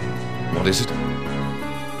 What is it?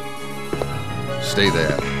 Stay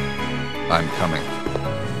there. I'm coming.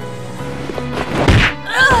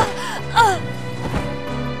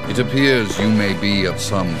 It appears you may be of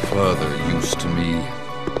some further use to me.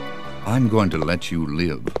 I'm going to let you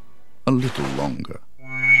live a little longer.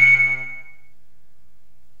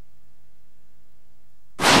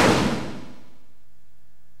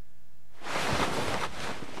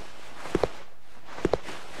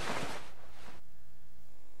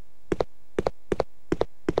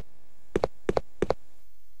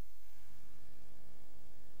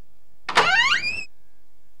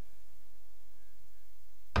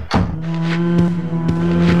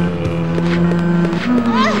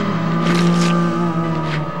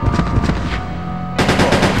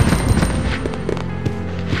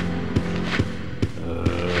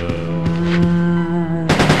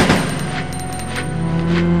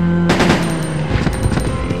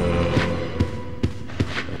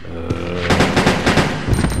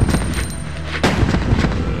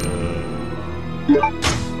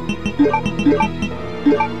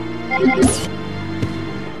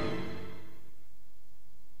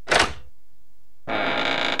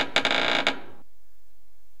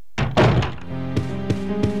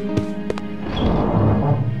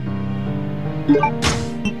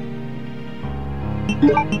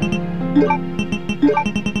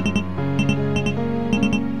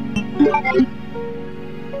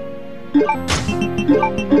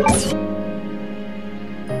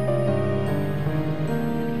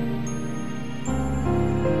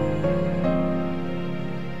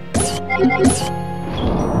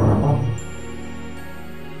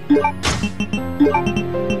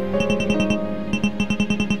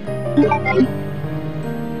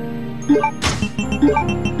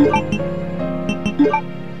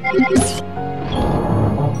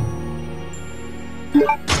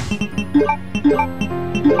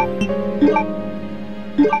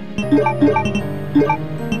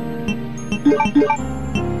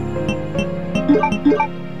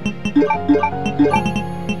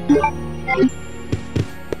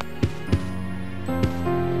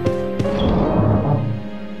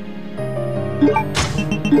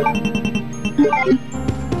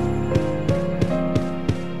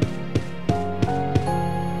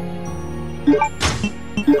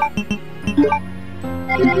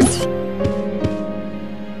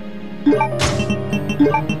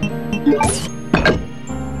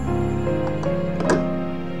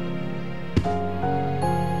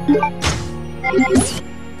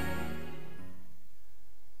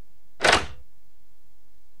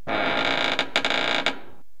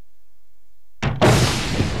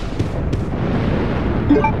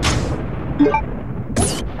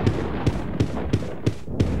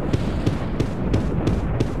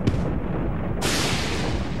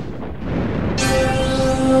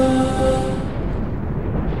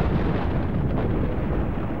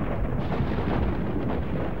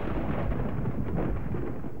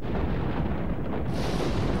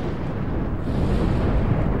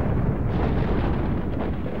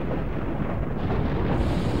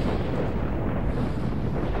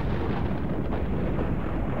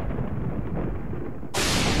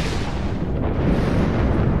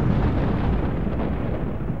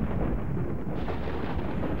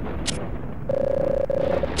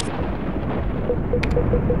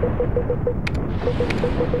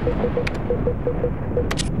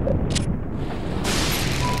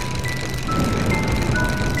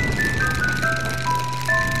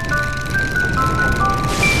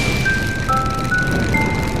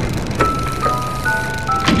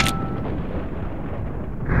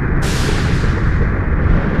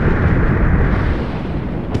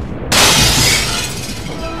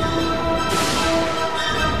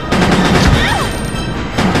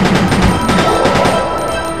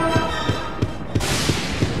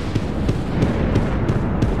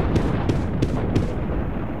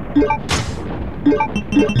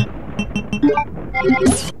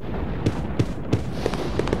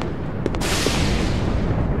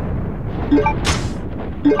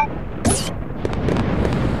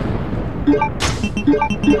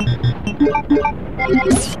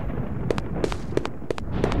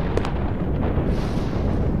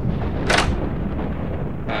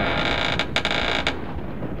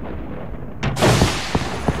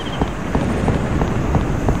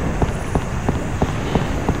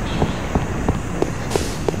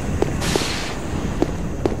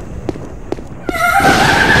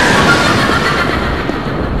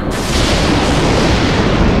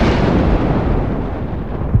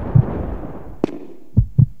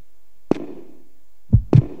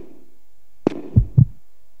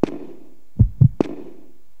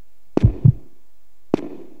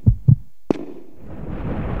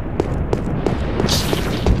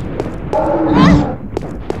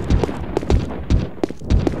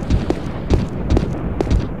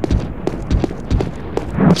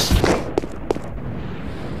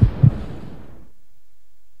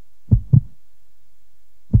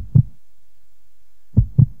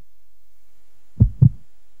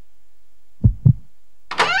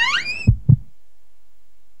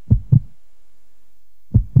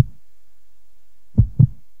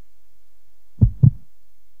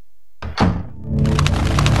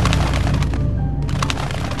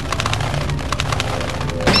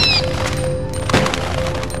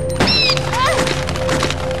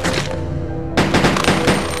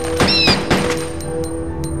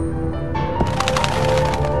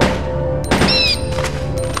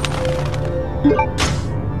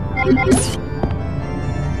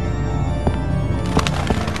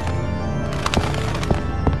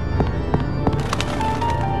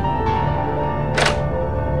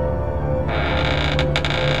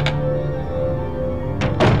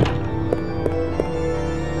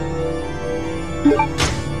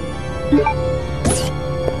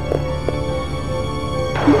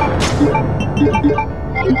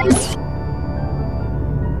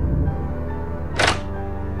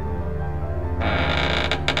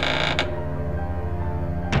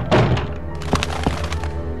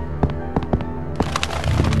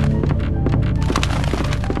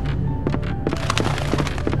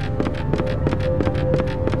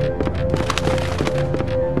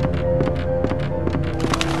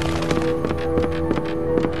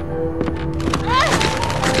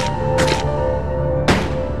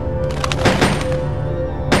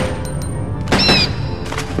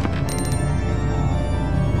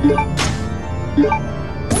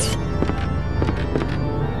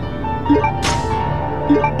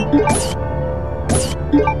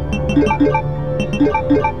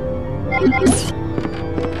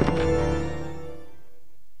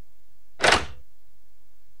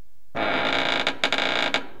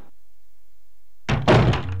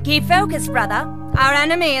 Keep focused, brother. Our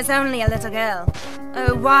enemy is only a little girl.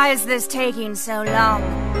 Oh, why is this taking so long?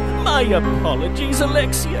 My apologies,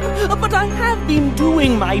 Alexia, but I have been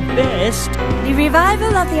doing my best. The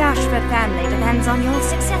revival of the Ashford family depends on your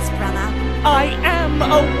success, brother. I am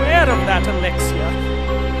aware of that, Alexia.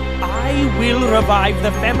 I will revive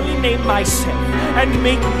the family name myself and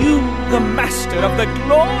make you the master of the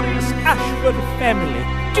glorious Ashford family.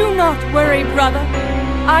 Do not worry, brother.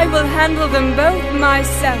 I will handle them both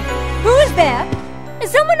myself. Who is there?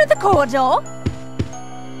 Is someone at the corridor?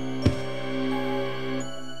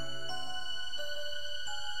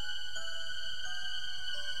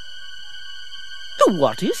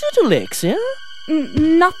 What is it, Alexia?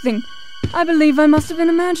 Nothing. I believe I must have been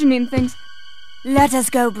imagining things. Let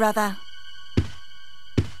us go, brother.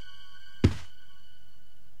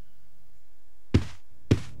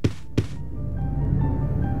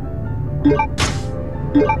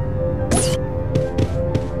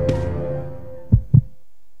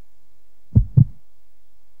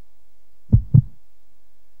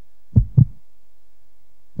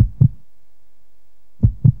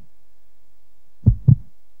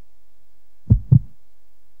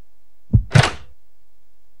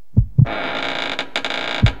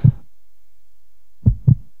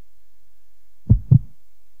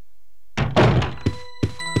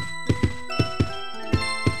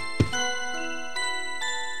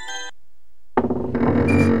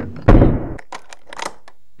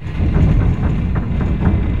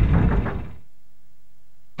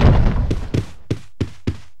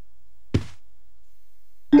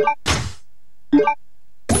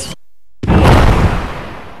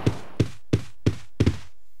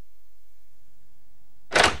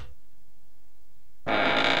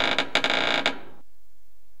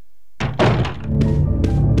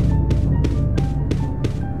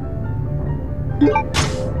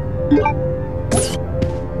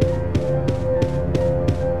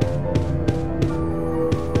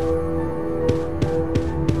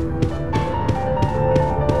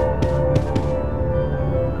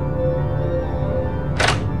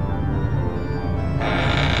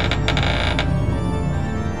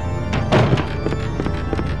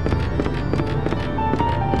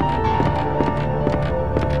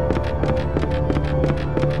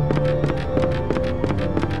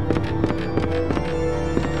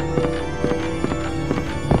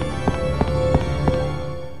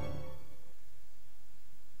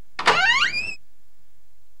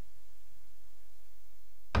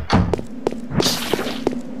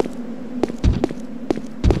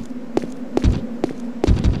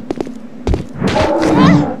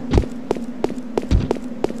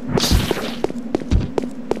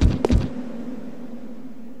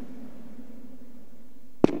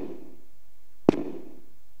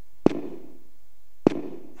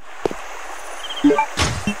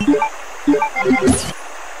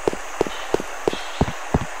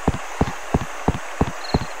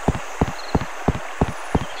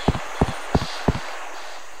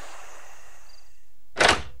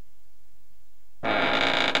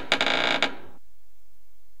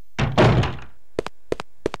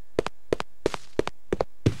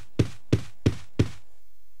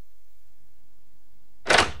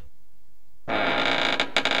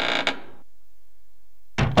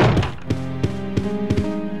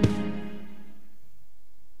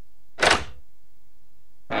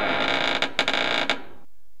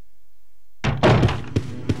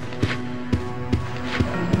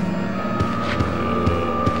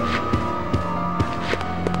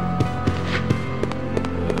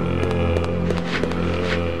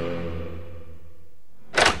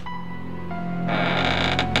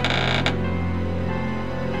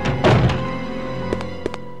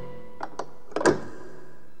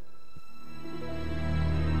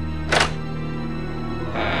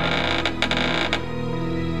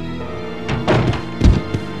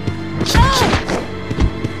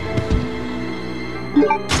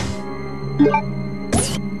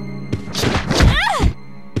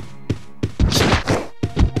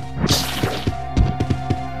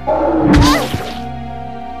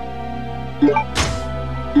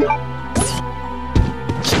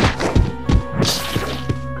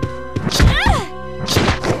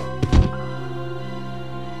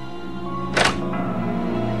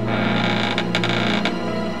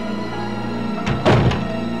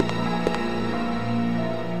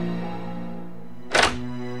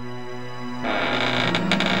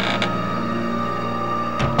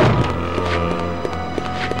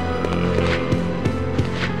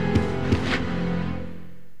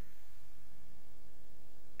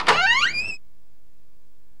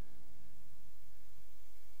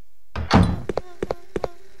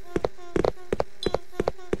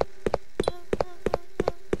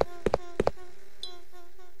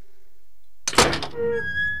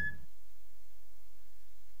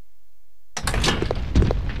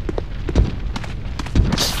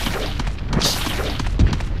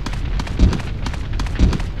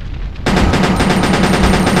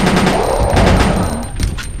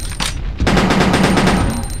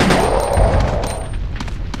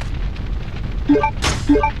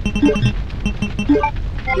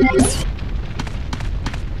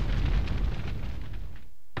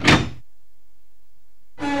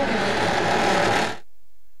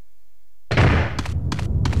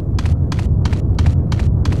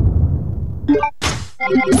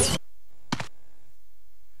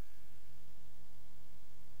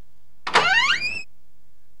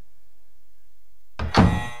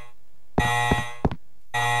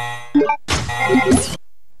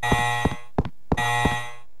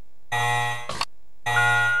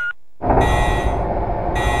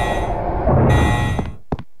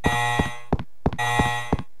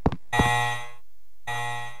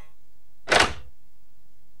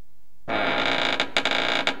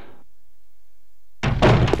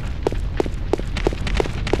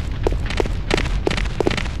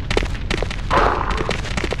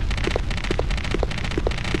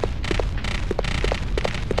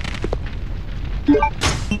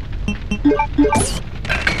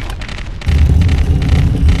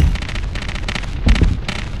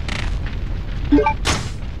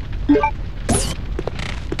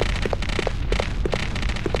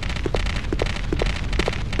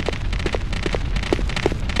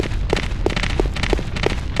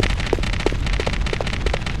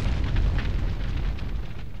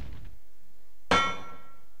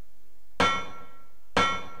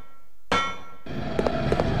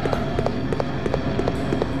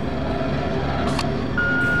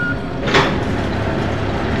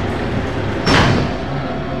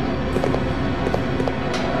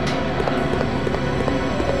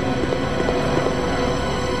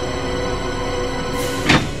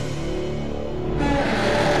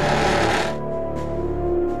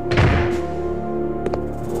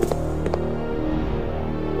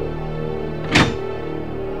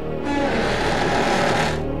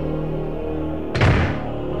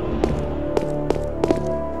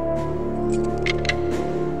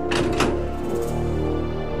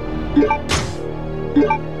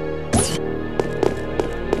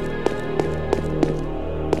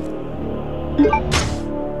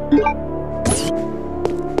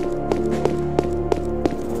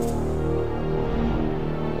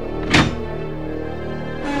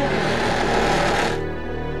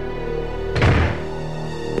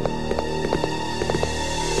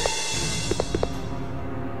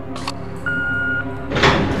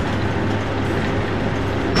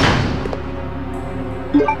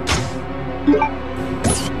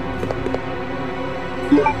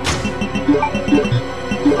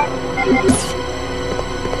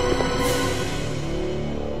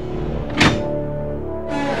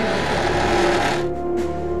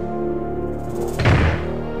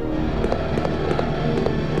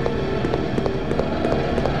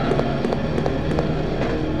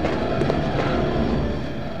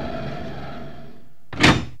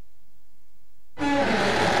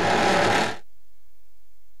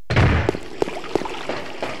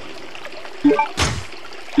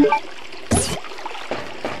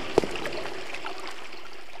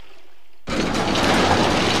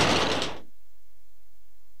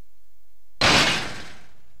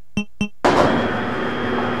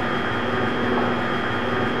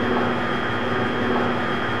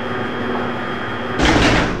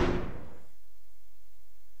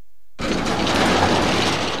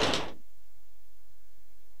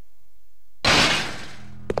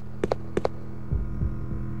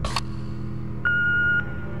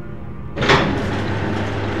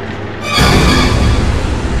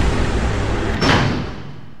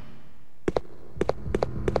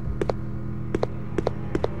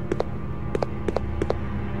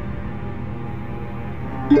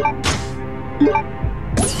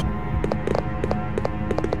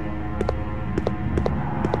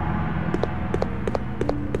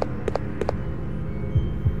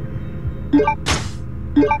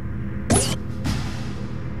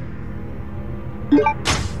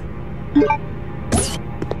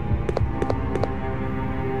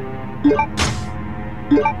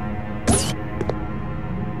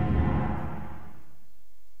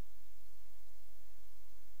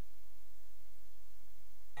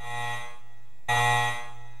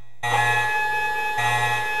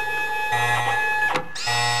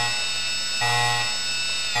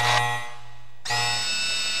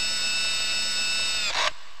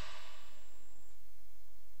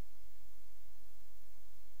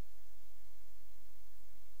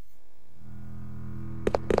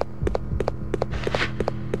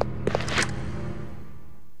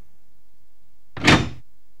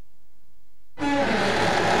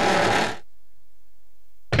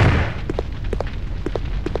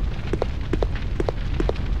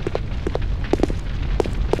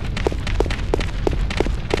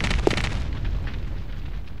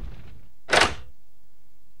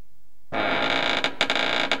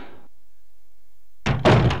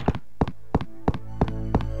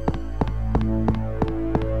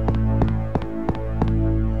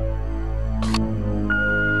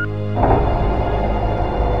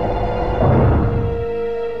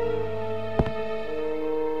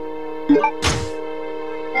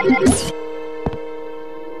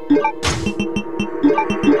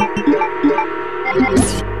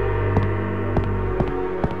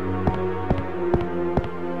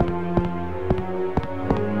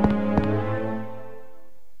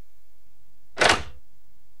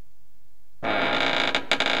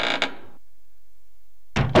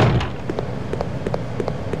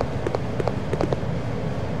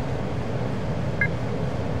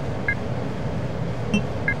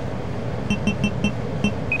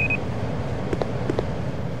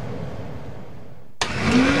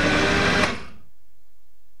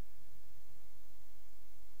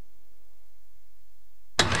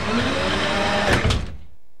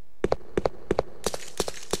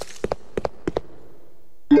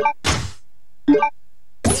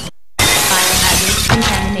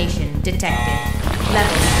 Detected.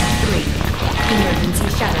 Level 3. Emergency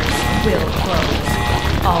shutters will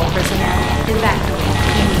close. All personnel evacuate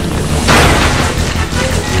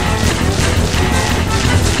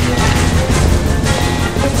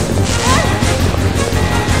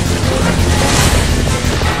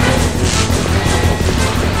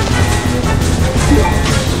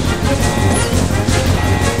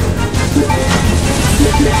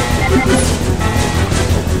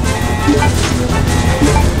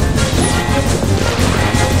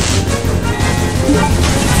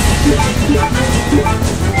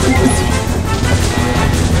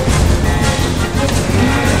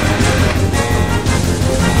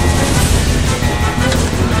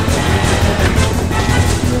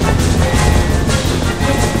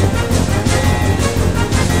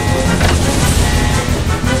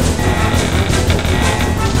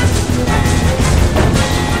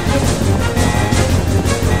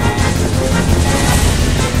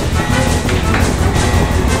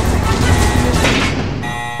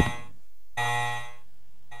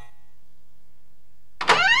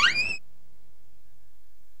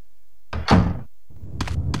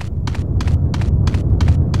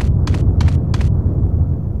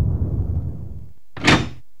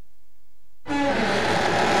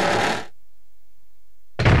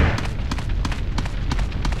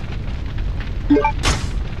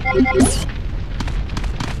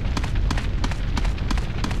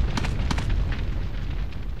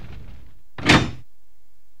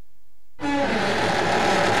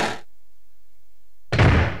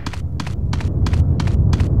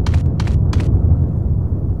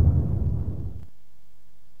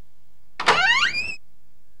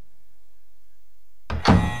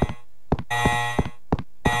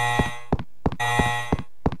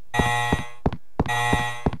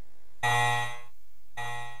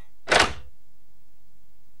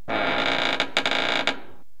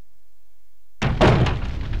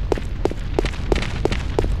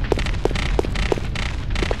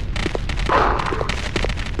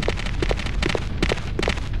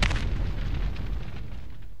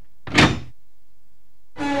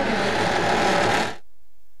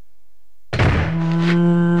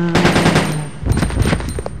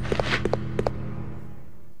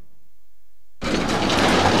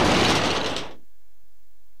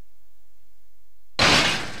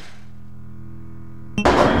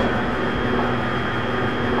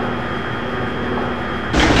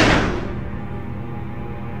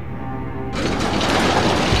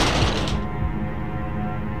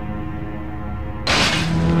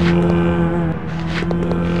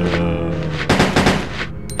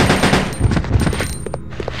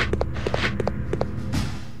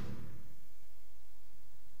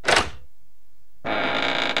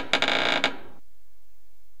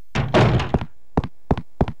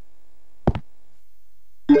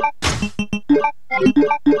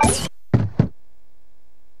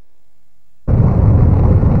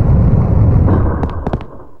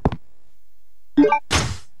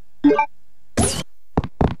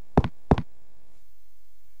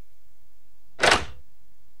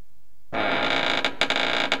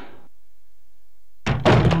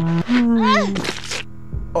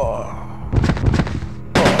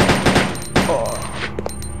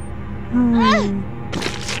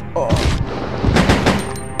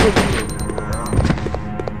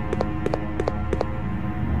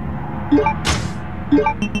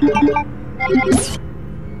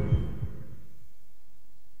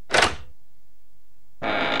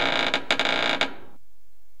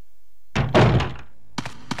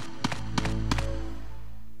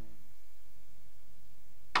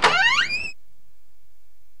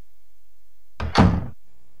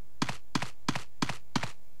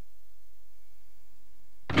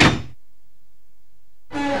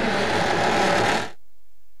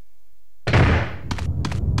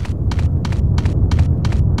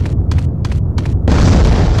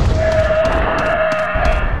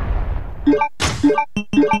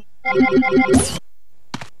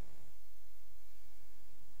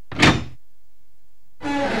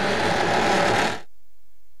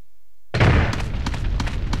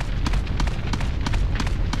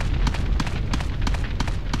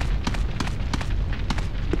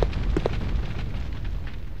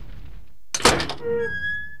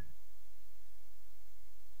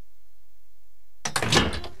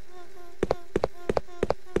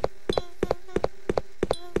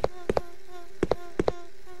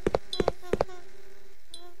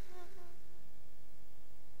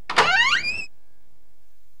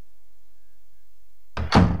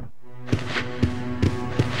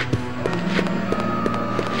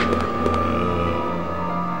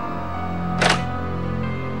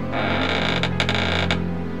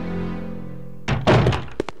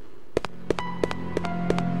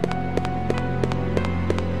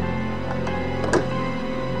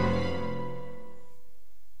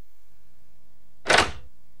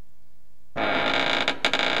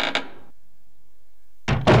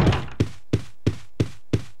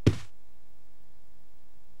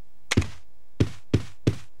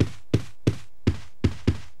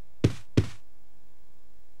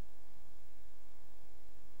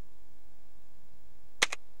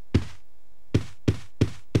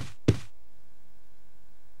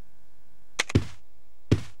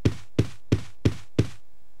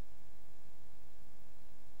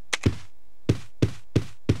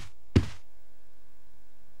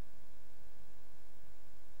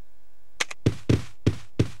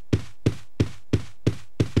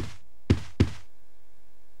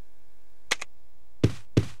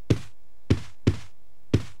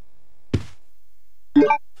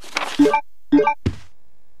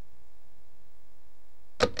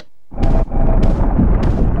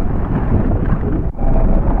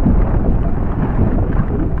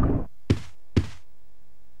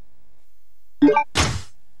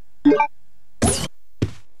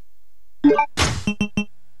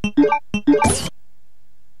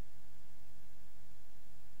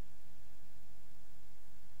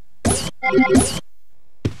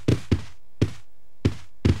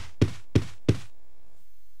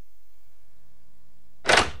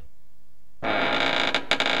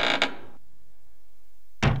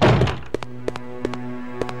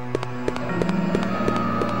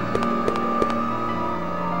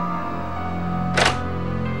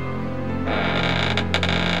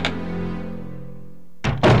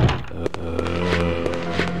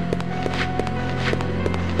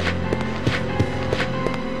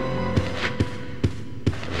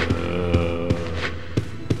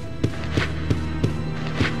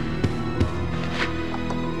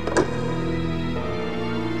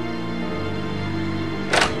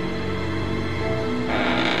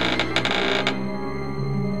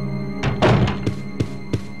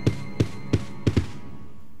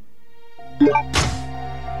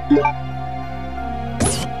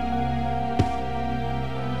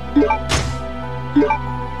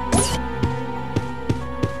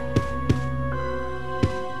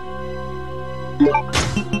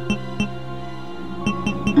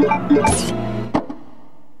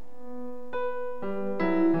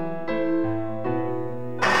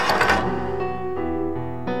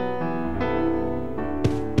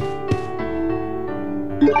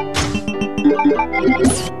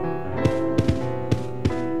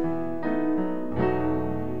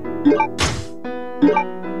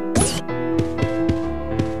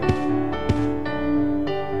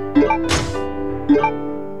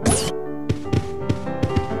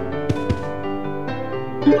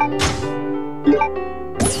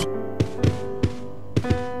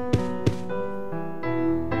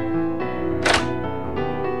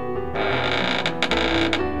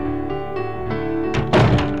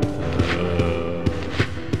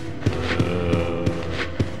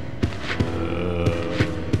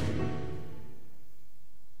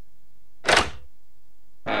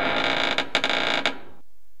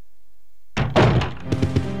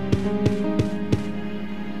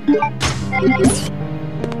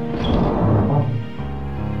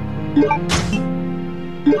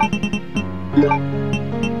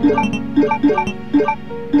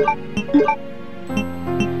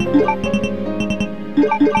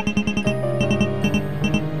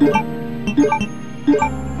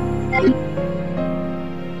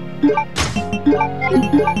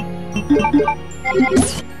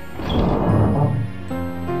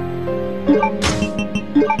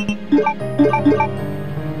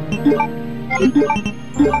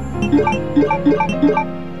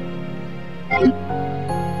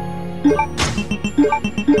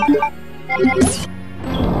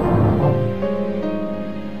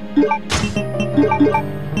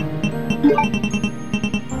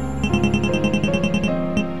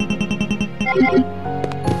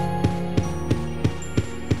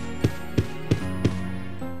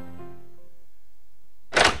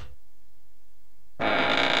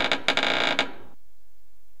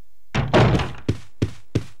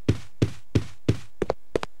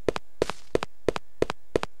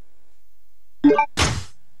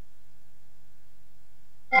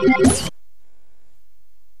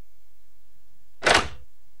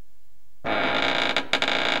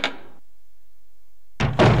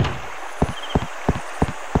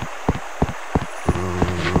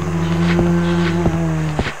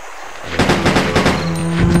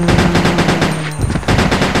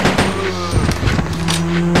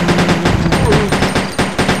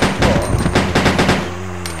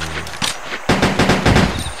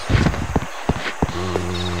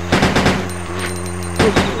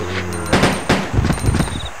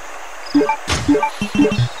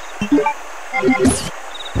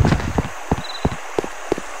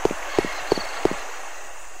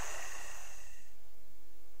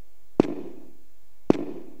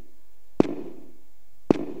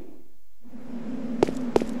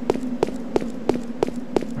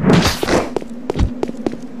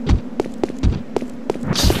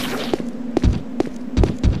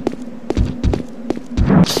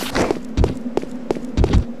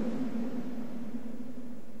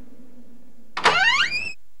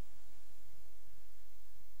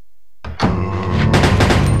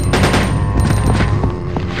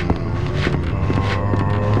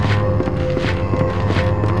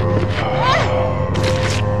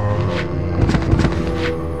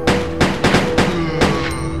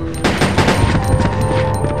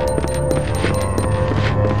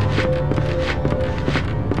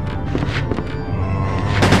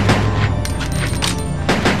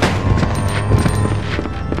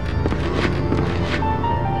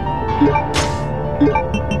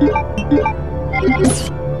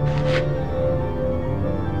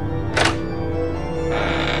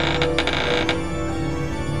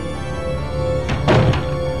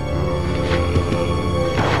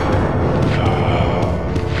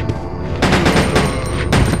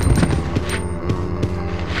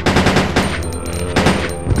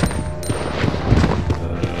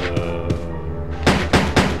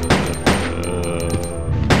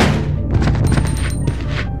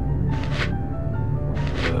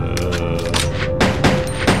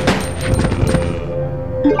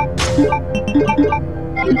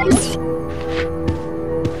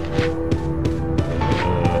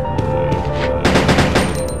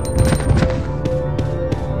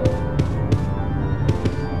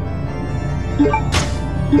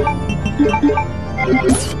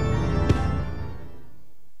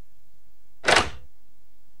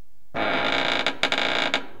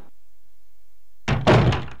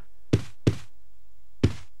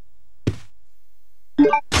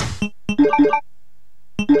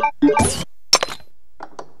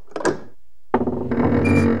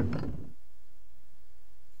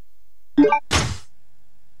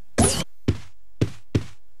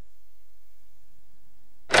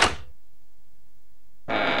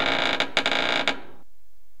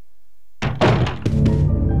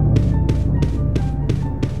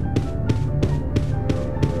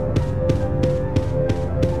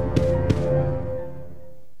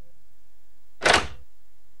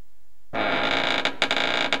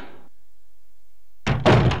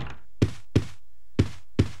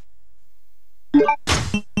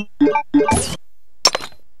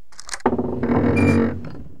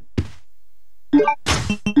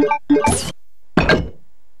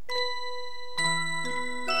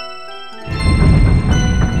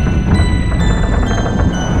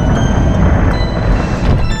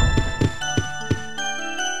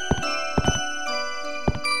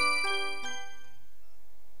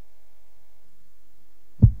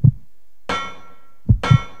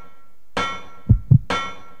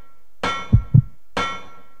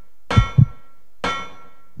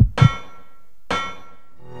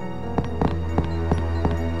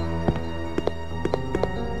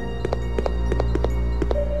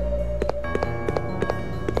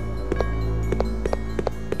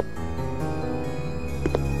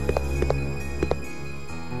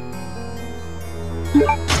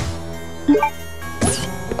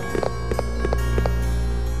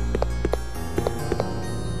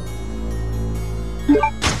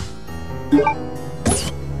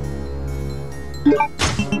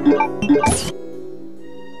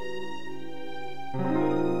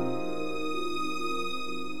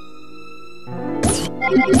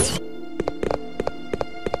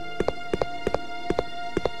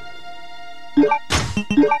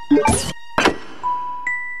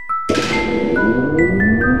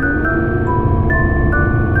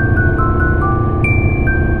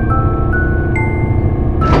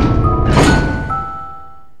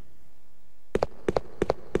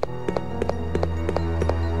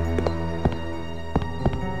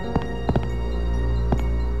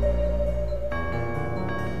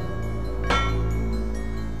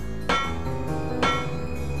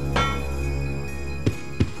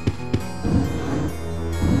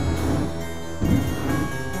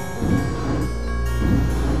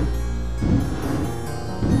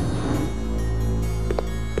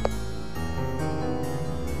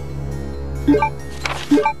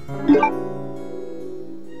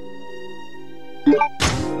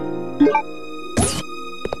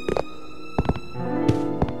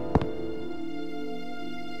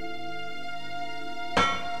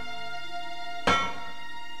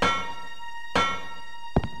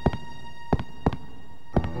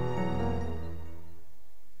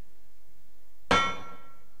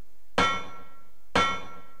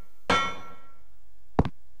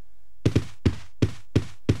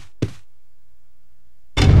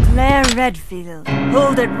Claire Redfield,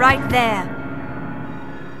 hold it right there.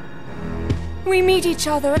 We meet each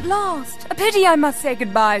other at last. A pity I must say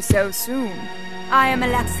goodbye so soon. I am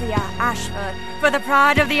Alexia Ashford. For the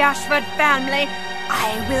pride of the Ashford family,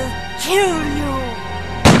 I will kill you.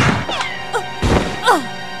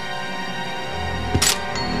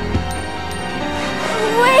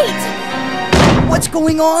 Wait! What's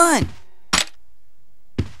going on?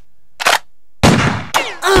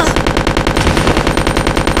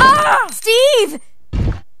 Steve!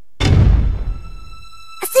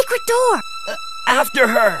 A secret door! After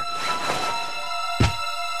her!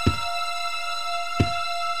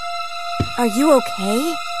 Are you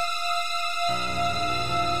okay?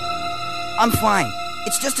 I'm fine.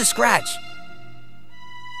 It's just a scratch.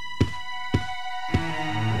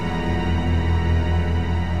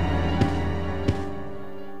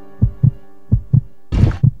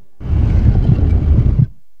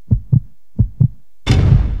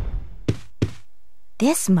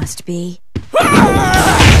 This must be...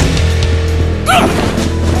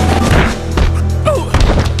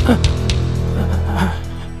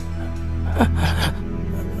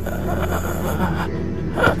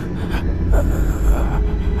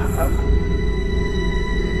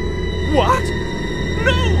 What?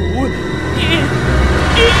 No!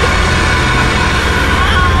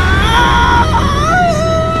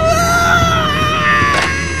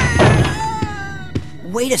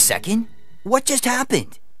 Wait a second. What just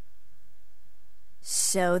happened?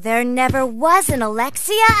 So there never was an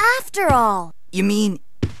Alexia after all. You mean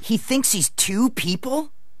he thinks he's two people?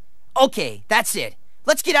 Okay, that's it.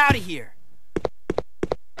 Let's get out of here.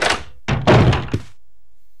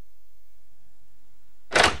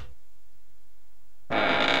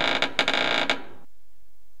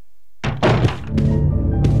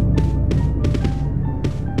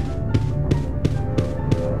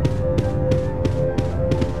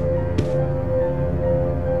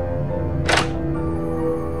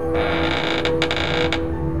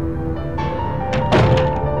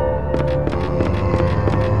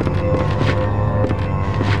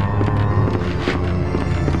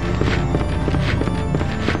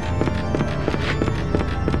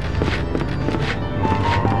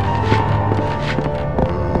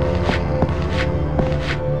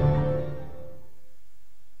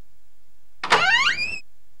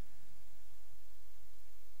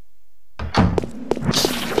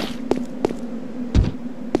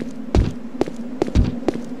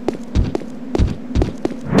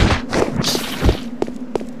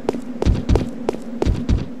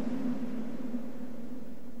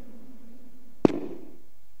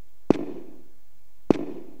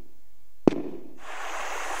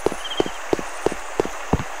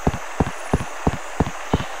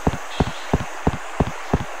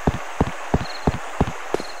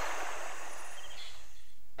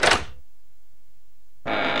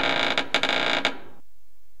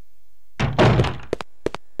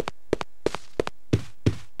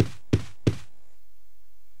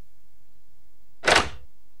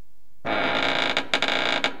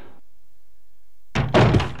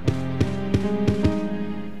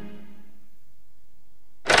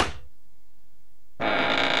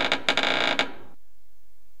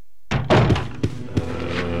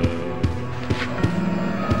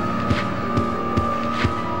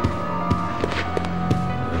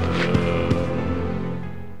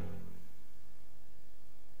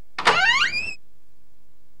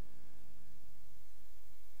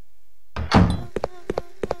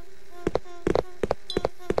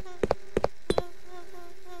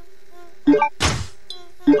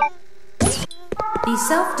 The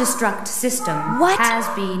self-destruct system has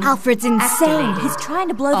been Alfred's insane. activated. He's trying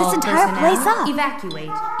to blow this All entire personnel place up.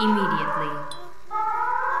 Evacuate immediately.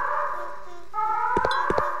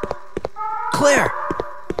 Claire!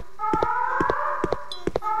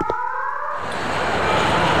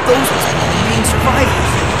 Those being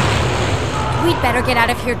survivors. We'd better get out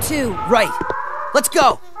of here too. Right. Let's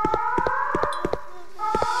go.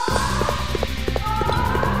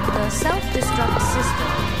 The self-destruct system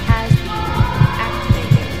has been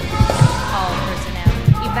activated. All personnel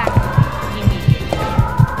evacuate immediately.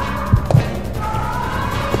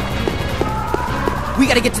 We We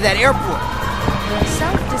gotta get to that airport. The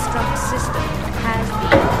self-destruct system has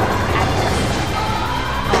been activated.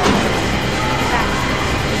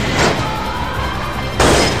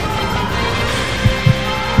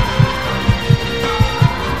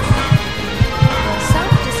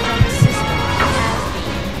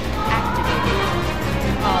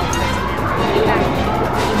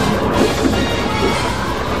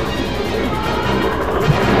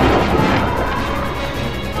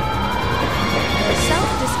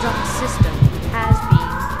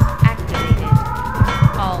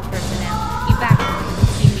 All personnel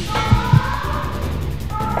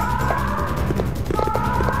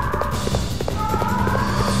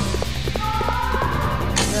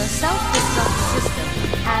The self-destruct system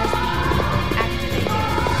has been activated.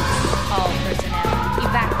 All personnel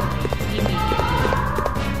evacuate immediately.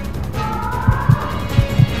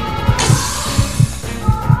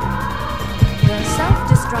 The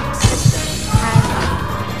self-destruct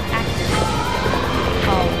system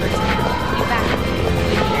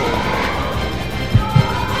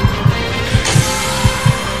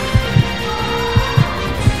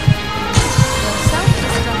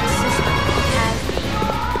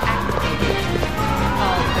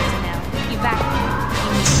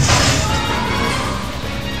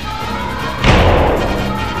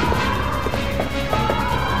been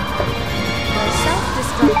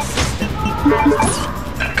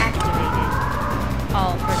activated.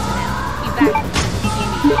 All personnel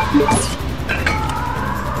evacuate immediately.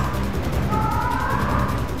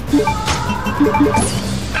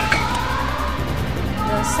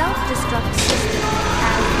 The self-destruct system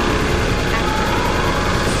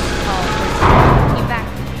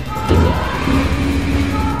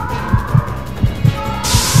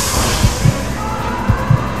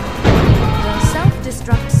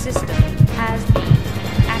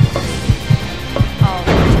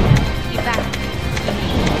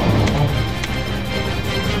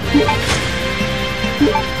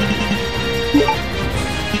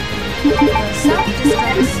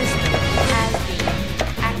has been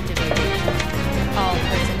activated. All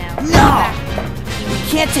personnel evacuate. We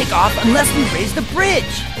can't take off unless we raise the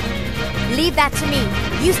bridge. Leave that to me.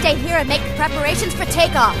 You stay here and make preparations for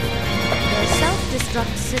takeoff. The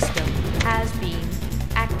self-destruct system has been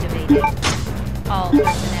activated. All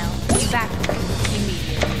personnel evacuate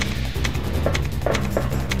immediately.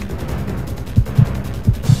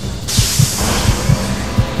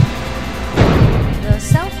 The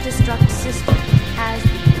self-destruct system has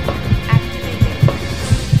been activated.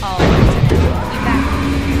 All personnel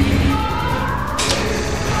evacuate immediately.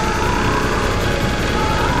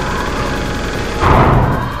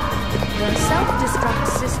 The self-destruct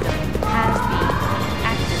system has been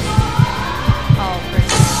activated. All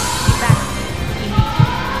personnel evacuate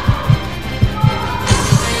immediately.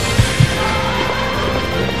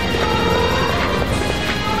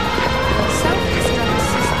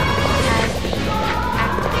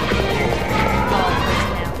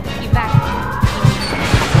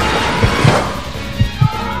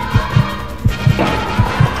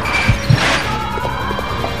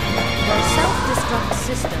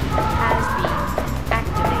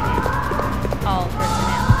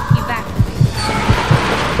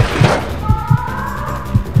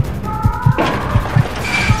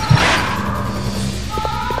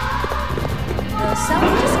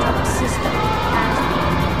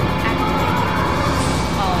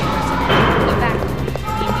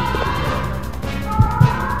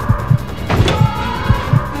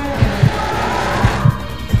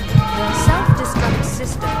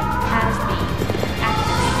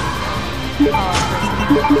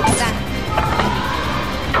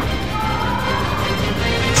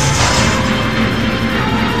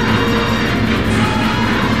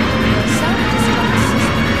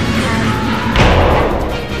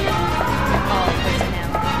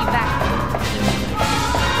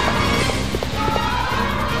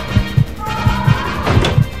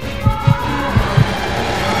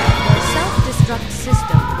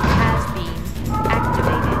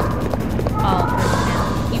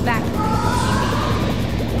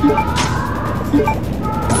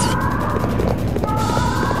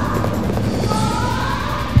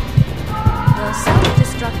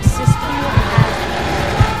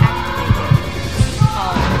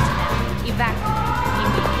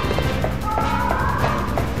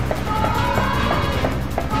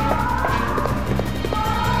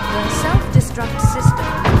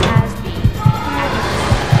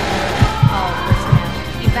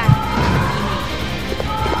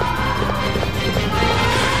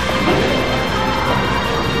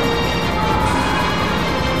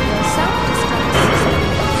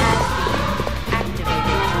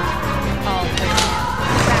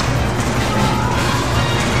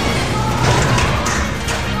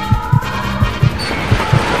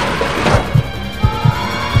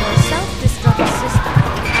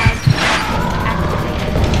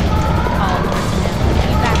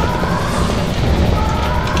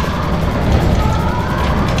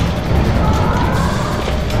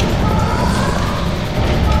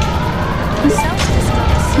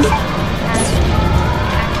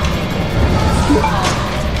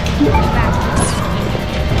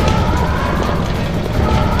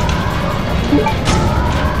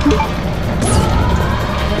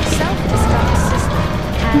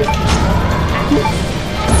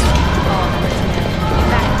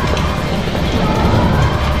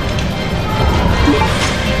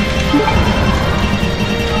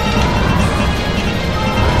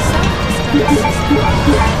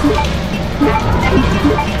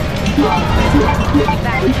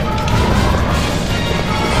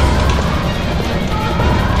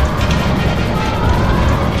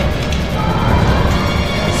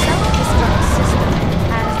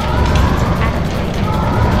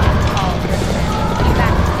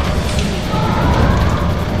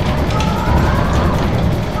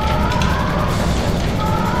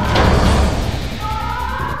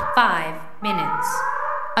 5 minutes.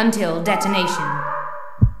 Until detonation.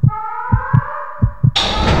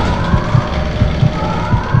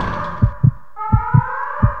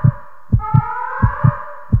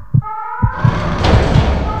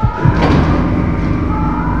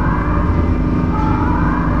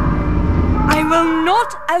 I will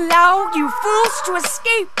not allow you fools to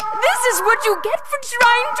escape. This is what you get for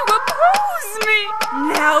trying to oppose me.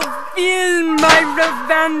 Now feel my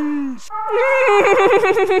revenge.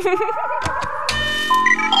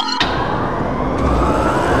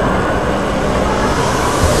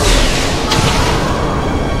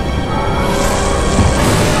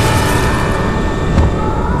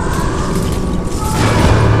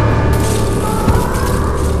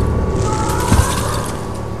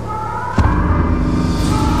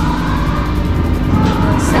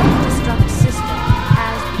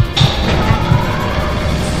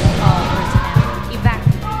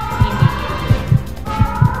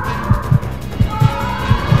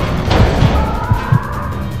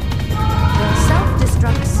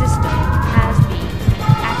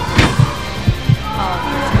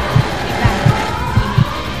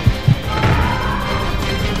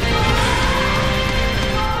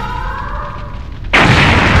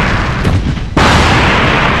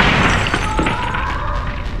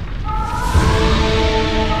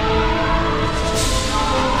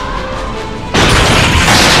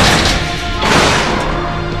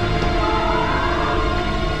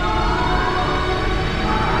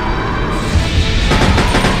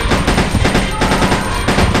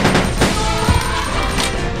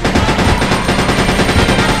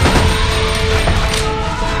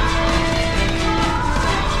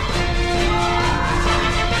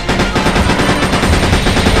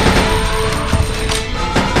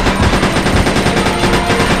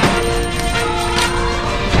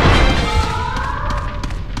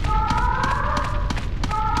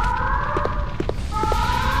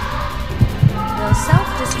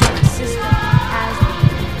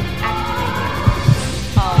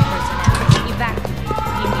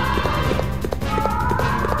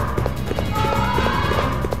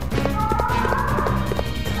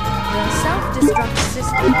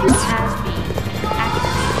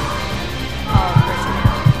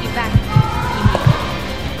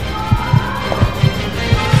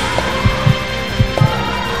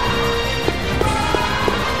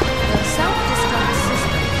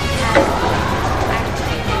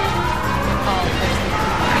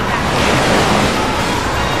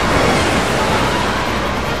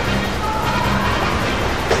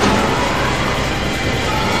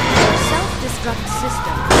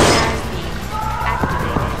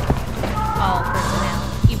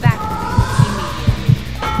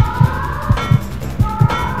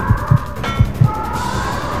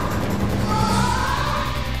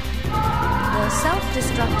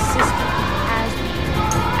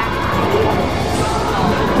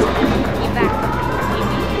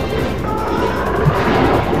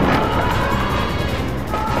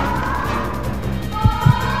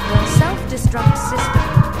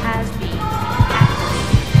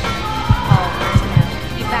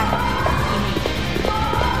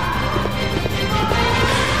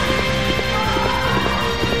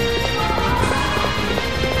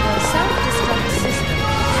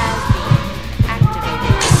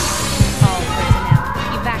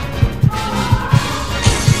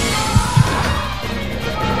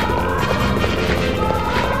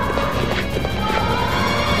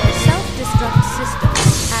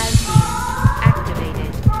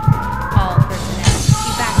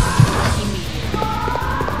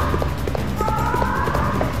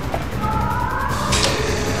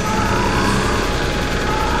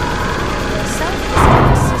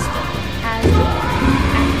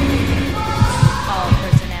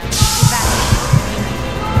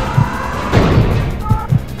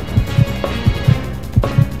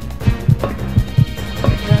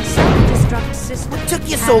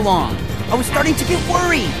 So long. I was starting to get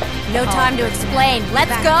worried. No time to explain.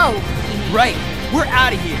 Let's go. Right. We're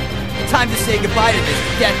out of here. Time to say goodbye to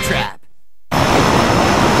this death trap.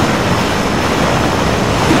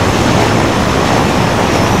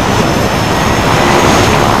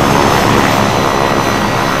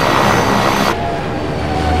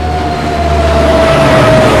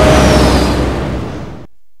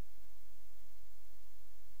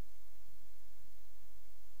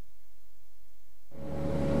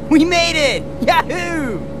 We made it!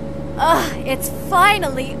 Yahoo! Ugh, it's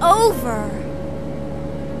finally over.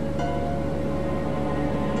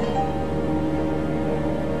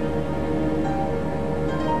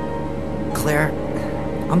 Claire,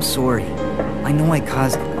 I'm sorry. I know I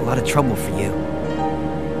caused a lot of trouble for you.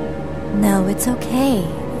 No, it's okay.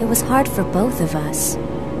 It was hard for both of us.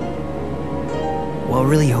 Well, I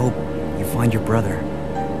really hope you find your brother.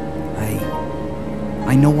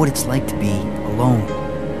 I know what it's like to be alone.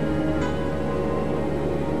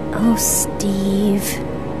 Oh, Steve.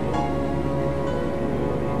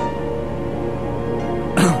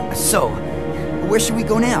 So, where should we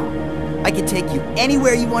go now? I can take you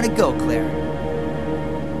anywhere you want to go, Claire.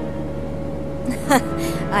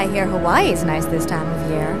 I hear Hawaii's nice this time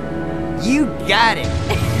of year. You got it!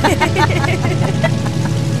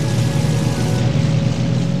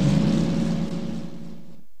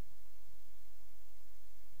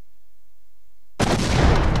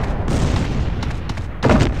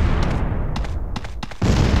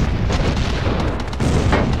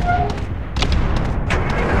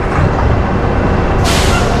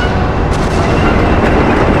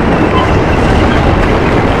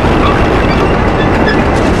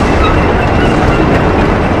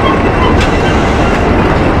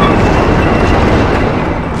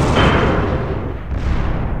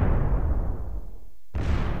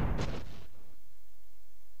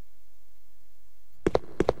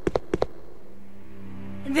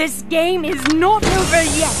 This game is not over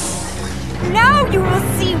yet. Now you will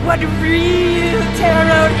see what real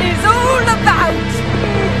terror is all about.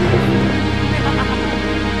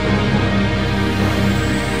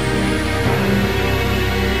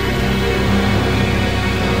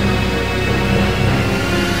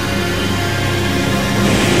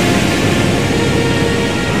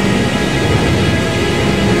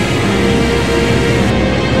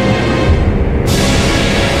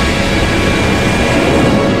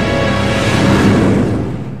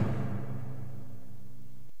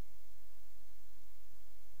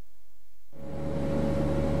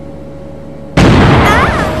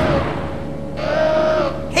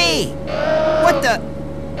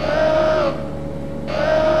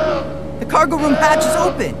 Cargo room hatch is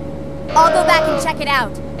open. I'll go back and check it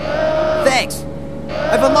out. Thanks.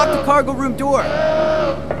 I've unlocked the cargo room door.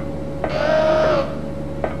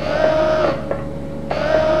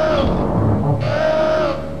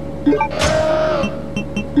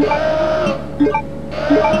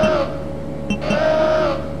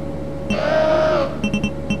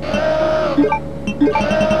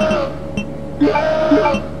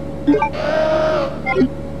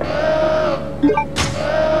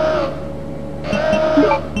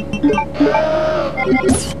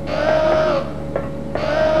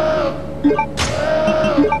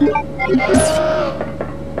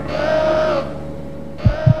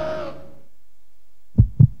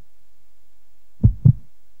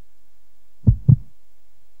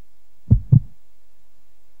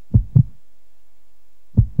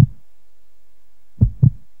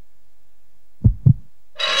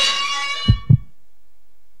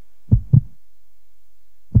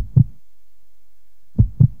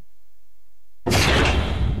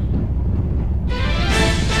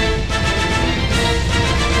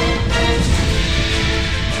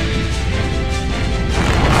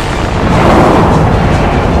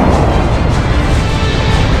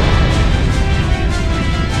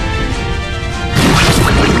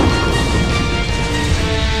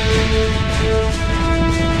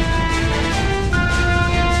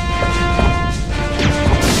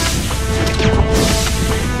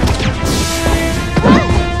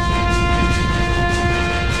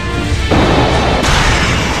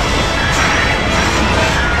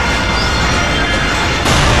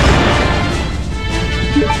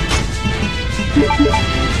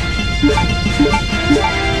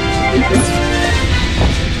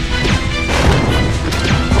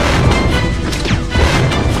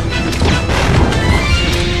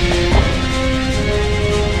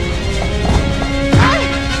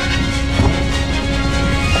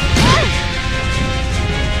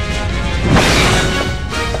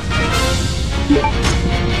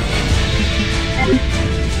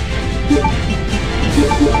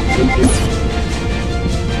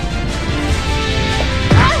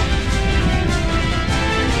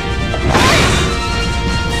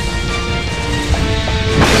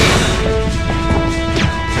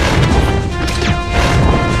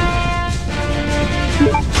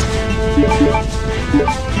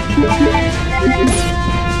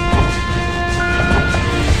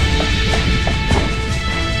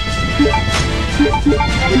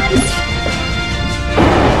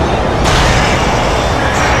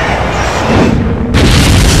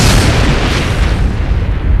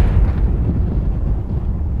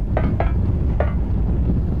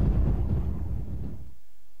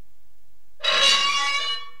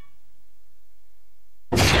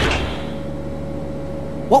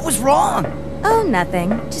 What was wrong? Oh, nothing.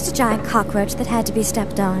 Just a giant cockroach that had to be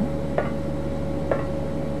stepped on.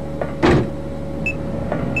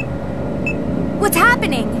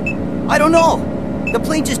 I don't know. The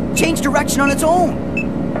plane just changed direction on its own.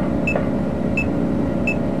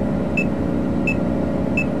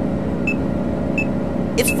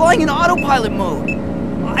 It's flying in autopilot mode.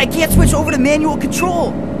 I can't switch over to manual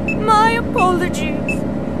control. My apologies,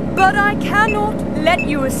 but I cannot let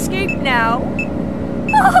you escape now.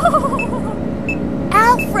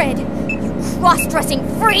 Alfred, you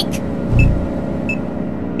cross-dressing freak!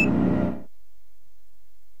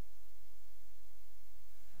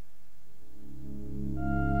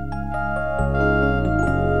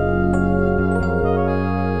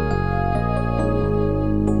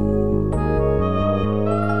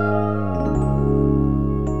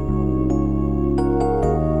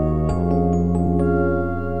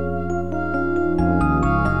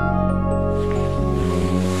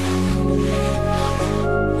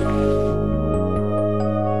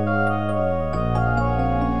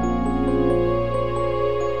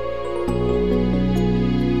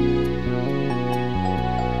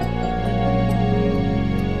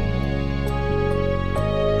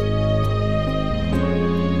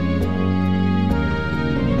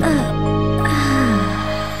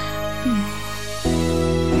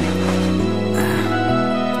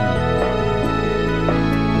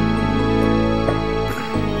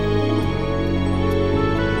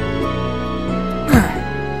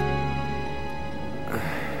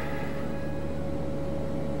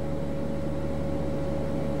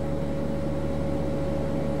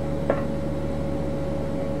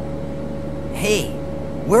 Hey,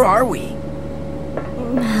 where are we?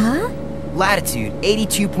 Huh? Latitude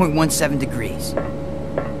 82.17 degrees.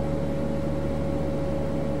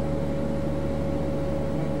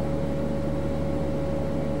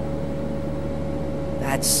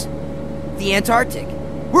 That's the Antarctic.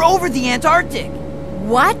 We're over the Antarctic!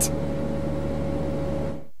 What?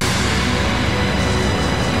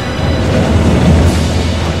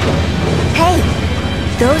 Hey,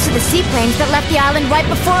 those are the seaplanes that left the island right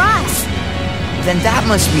before us. Then that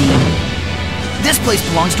must mean this place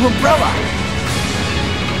belongs to Umbrella.